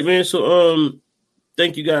 All right, man. So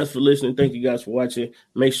thank you guys for listening. Thank you guys for watching.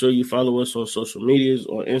 Make sure you follow us on social medias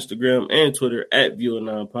on Instagram and Twitter at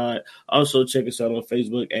Viewer9Pod. Also, check us out on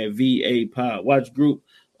Facebook at VA Pod Watch Group.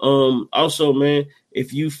 Also, man,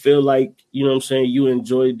 if you feel like, you know what I'm saying, you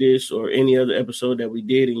enjoyed this or any other episode that we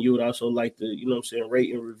did and you would also like to, you know what I'm saying,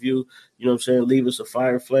 rate and review, you know what I'm saying, leave us a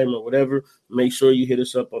fire flame or whatever, make sure you hit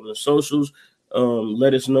us up on the socials.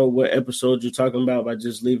 Let us know what episode you're talking about by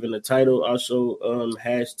just leaving the title. Also,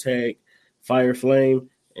 hashtag Fire Flame,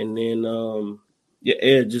 and then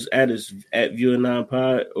just add us at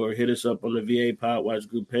Viewer9Pod or hit us up on the VA Pod Watch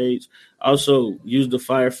Group page. Also, use the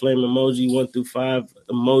Fire Flame emoji 1 through 5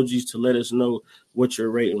 emojis to let us know what your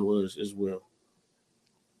rating was as well.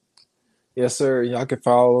 Yes, sir. Y'all can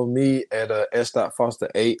follow me at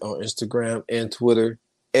s.foster8 on Instagram and Twitter,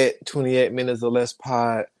 at 28 minutes or less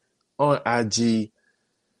pod on IG.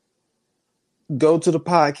 go to the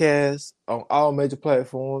podcast on all major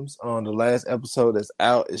platforms. On the last episode that's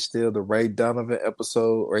out is still the Ray Donovan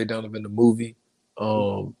episode, Ray Donovan the movie.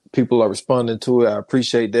 People are responding to it. I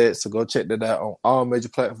appreciate that. So go check that out on all major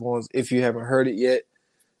platforms if you haven't heard it yet.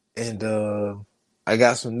 And I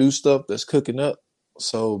got some new stuff that's cooking up.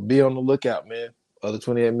 So be on the lookout, man. Other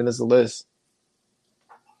 28 minutes or less.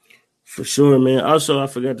 For sure, man. Also, I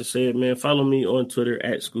forgot to say it, man. Follow me on Twitter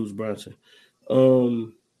at Scoots Bronson.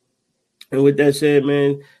 And with that said,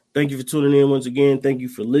 man, thank you for tuning in once again. Thank you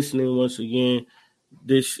for listening once again.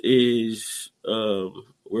 This is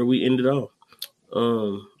where we ended off.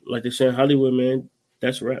 Like they say in Hollywood, man,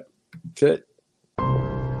 that's a wrap. Okay.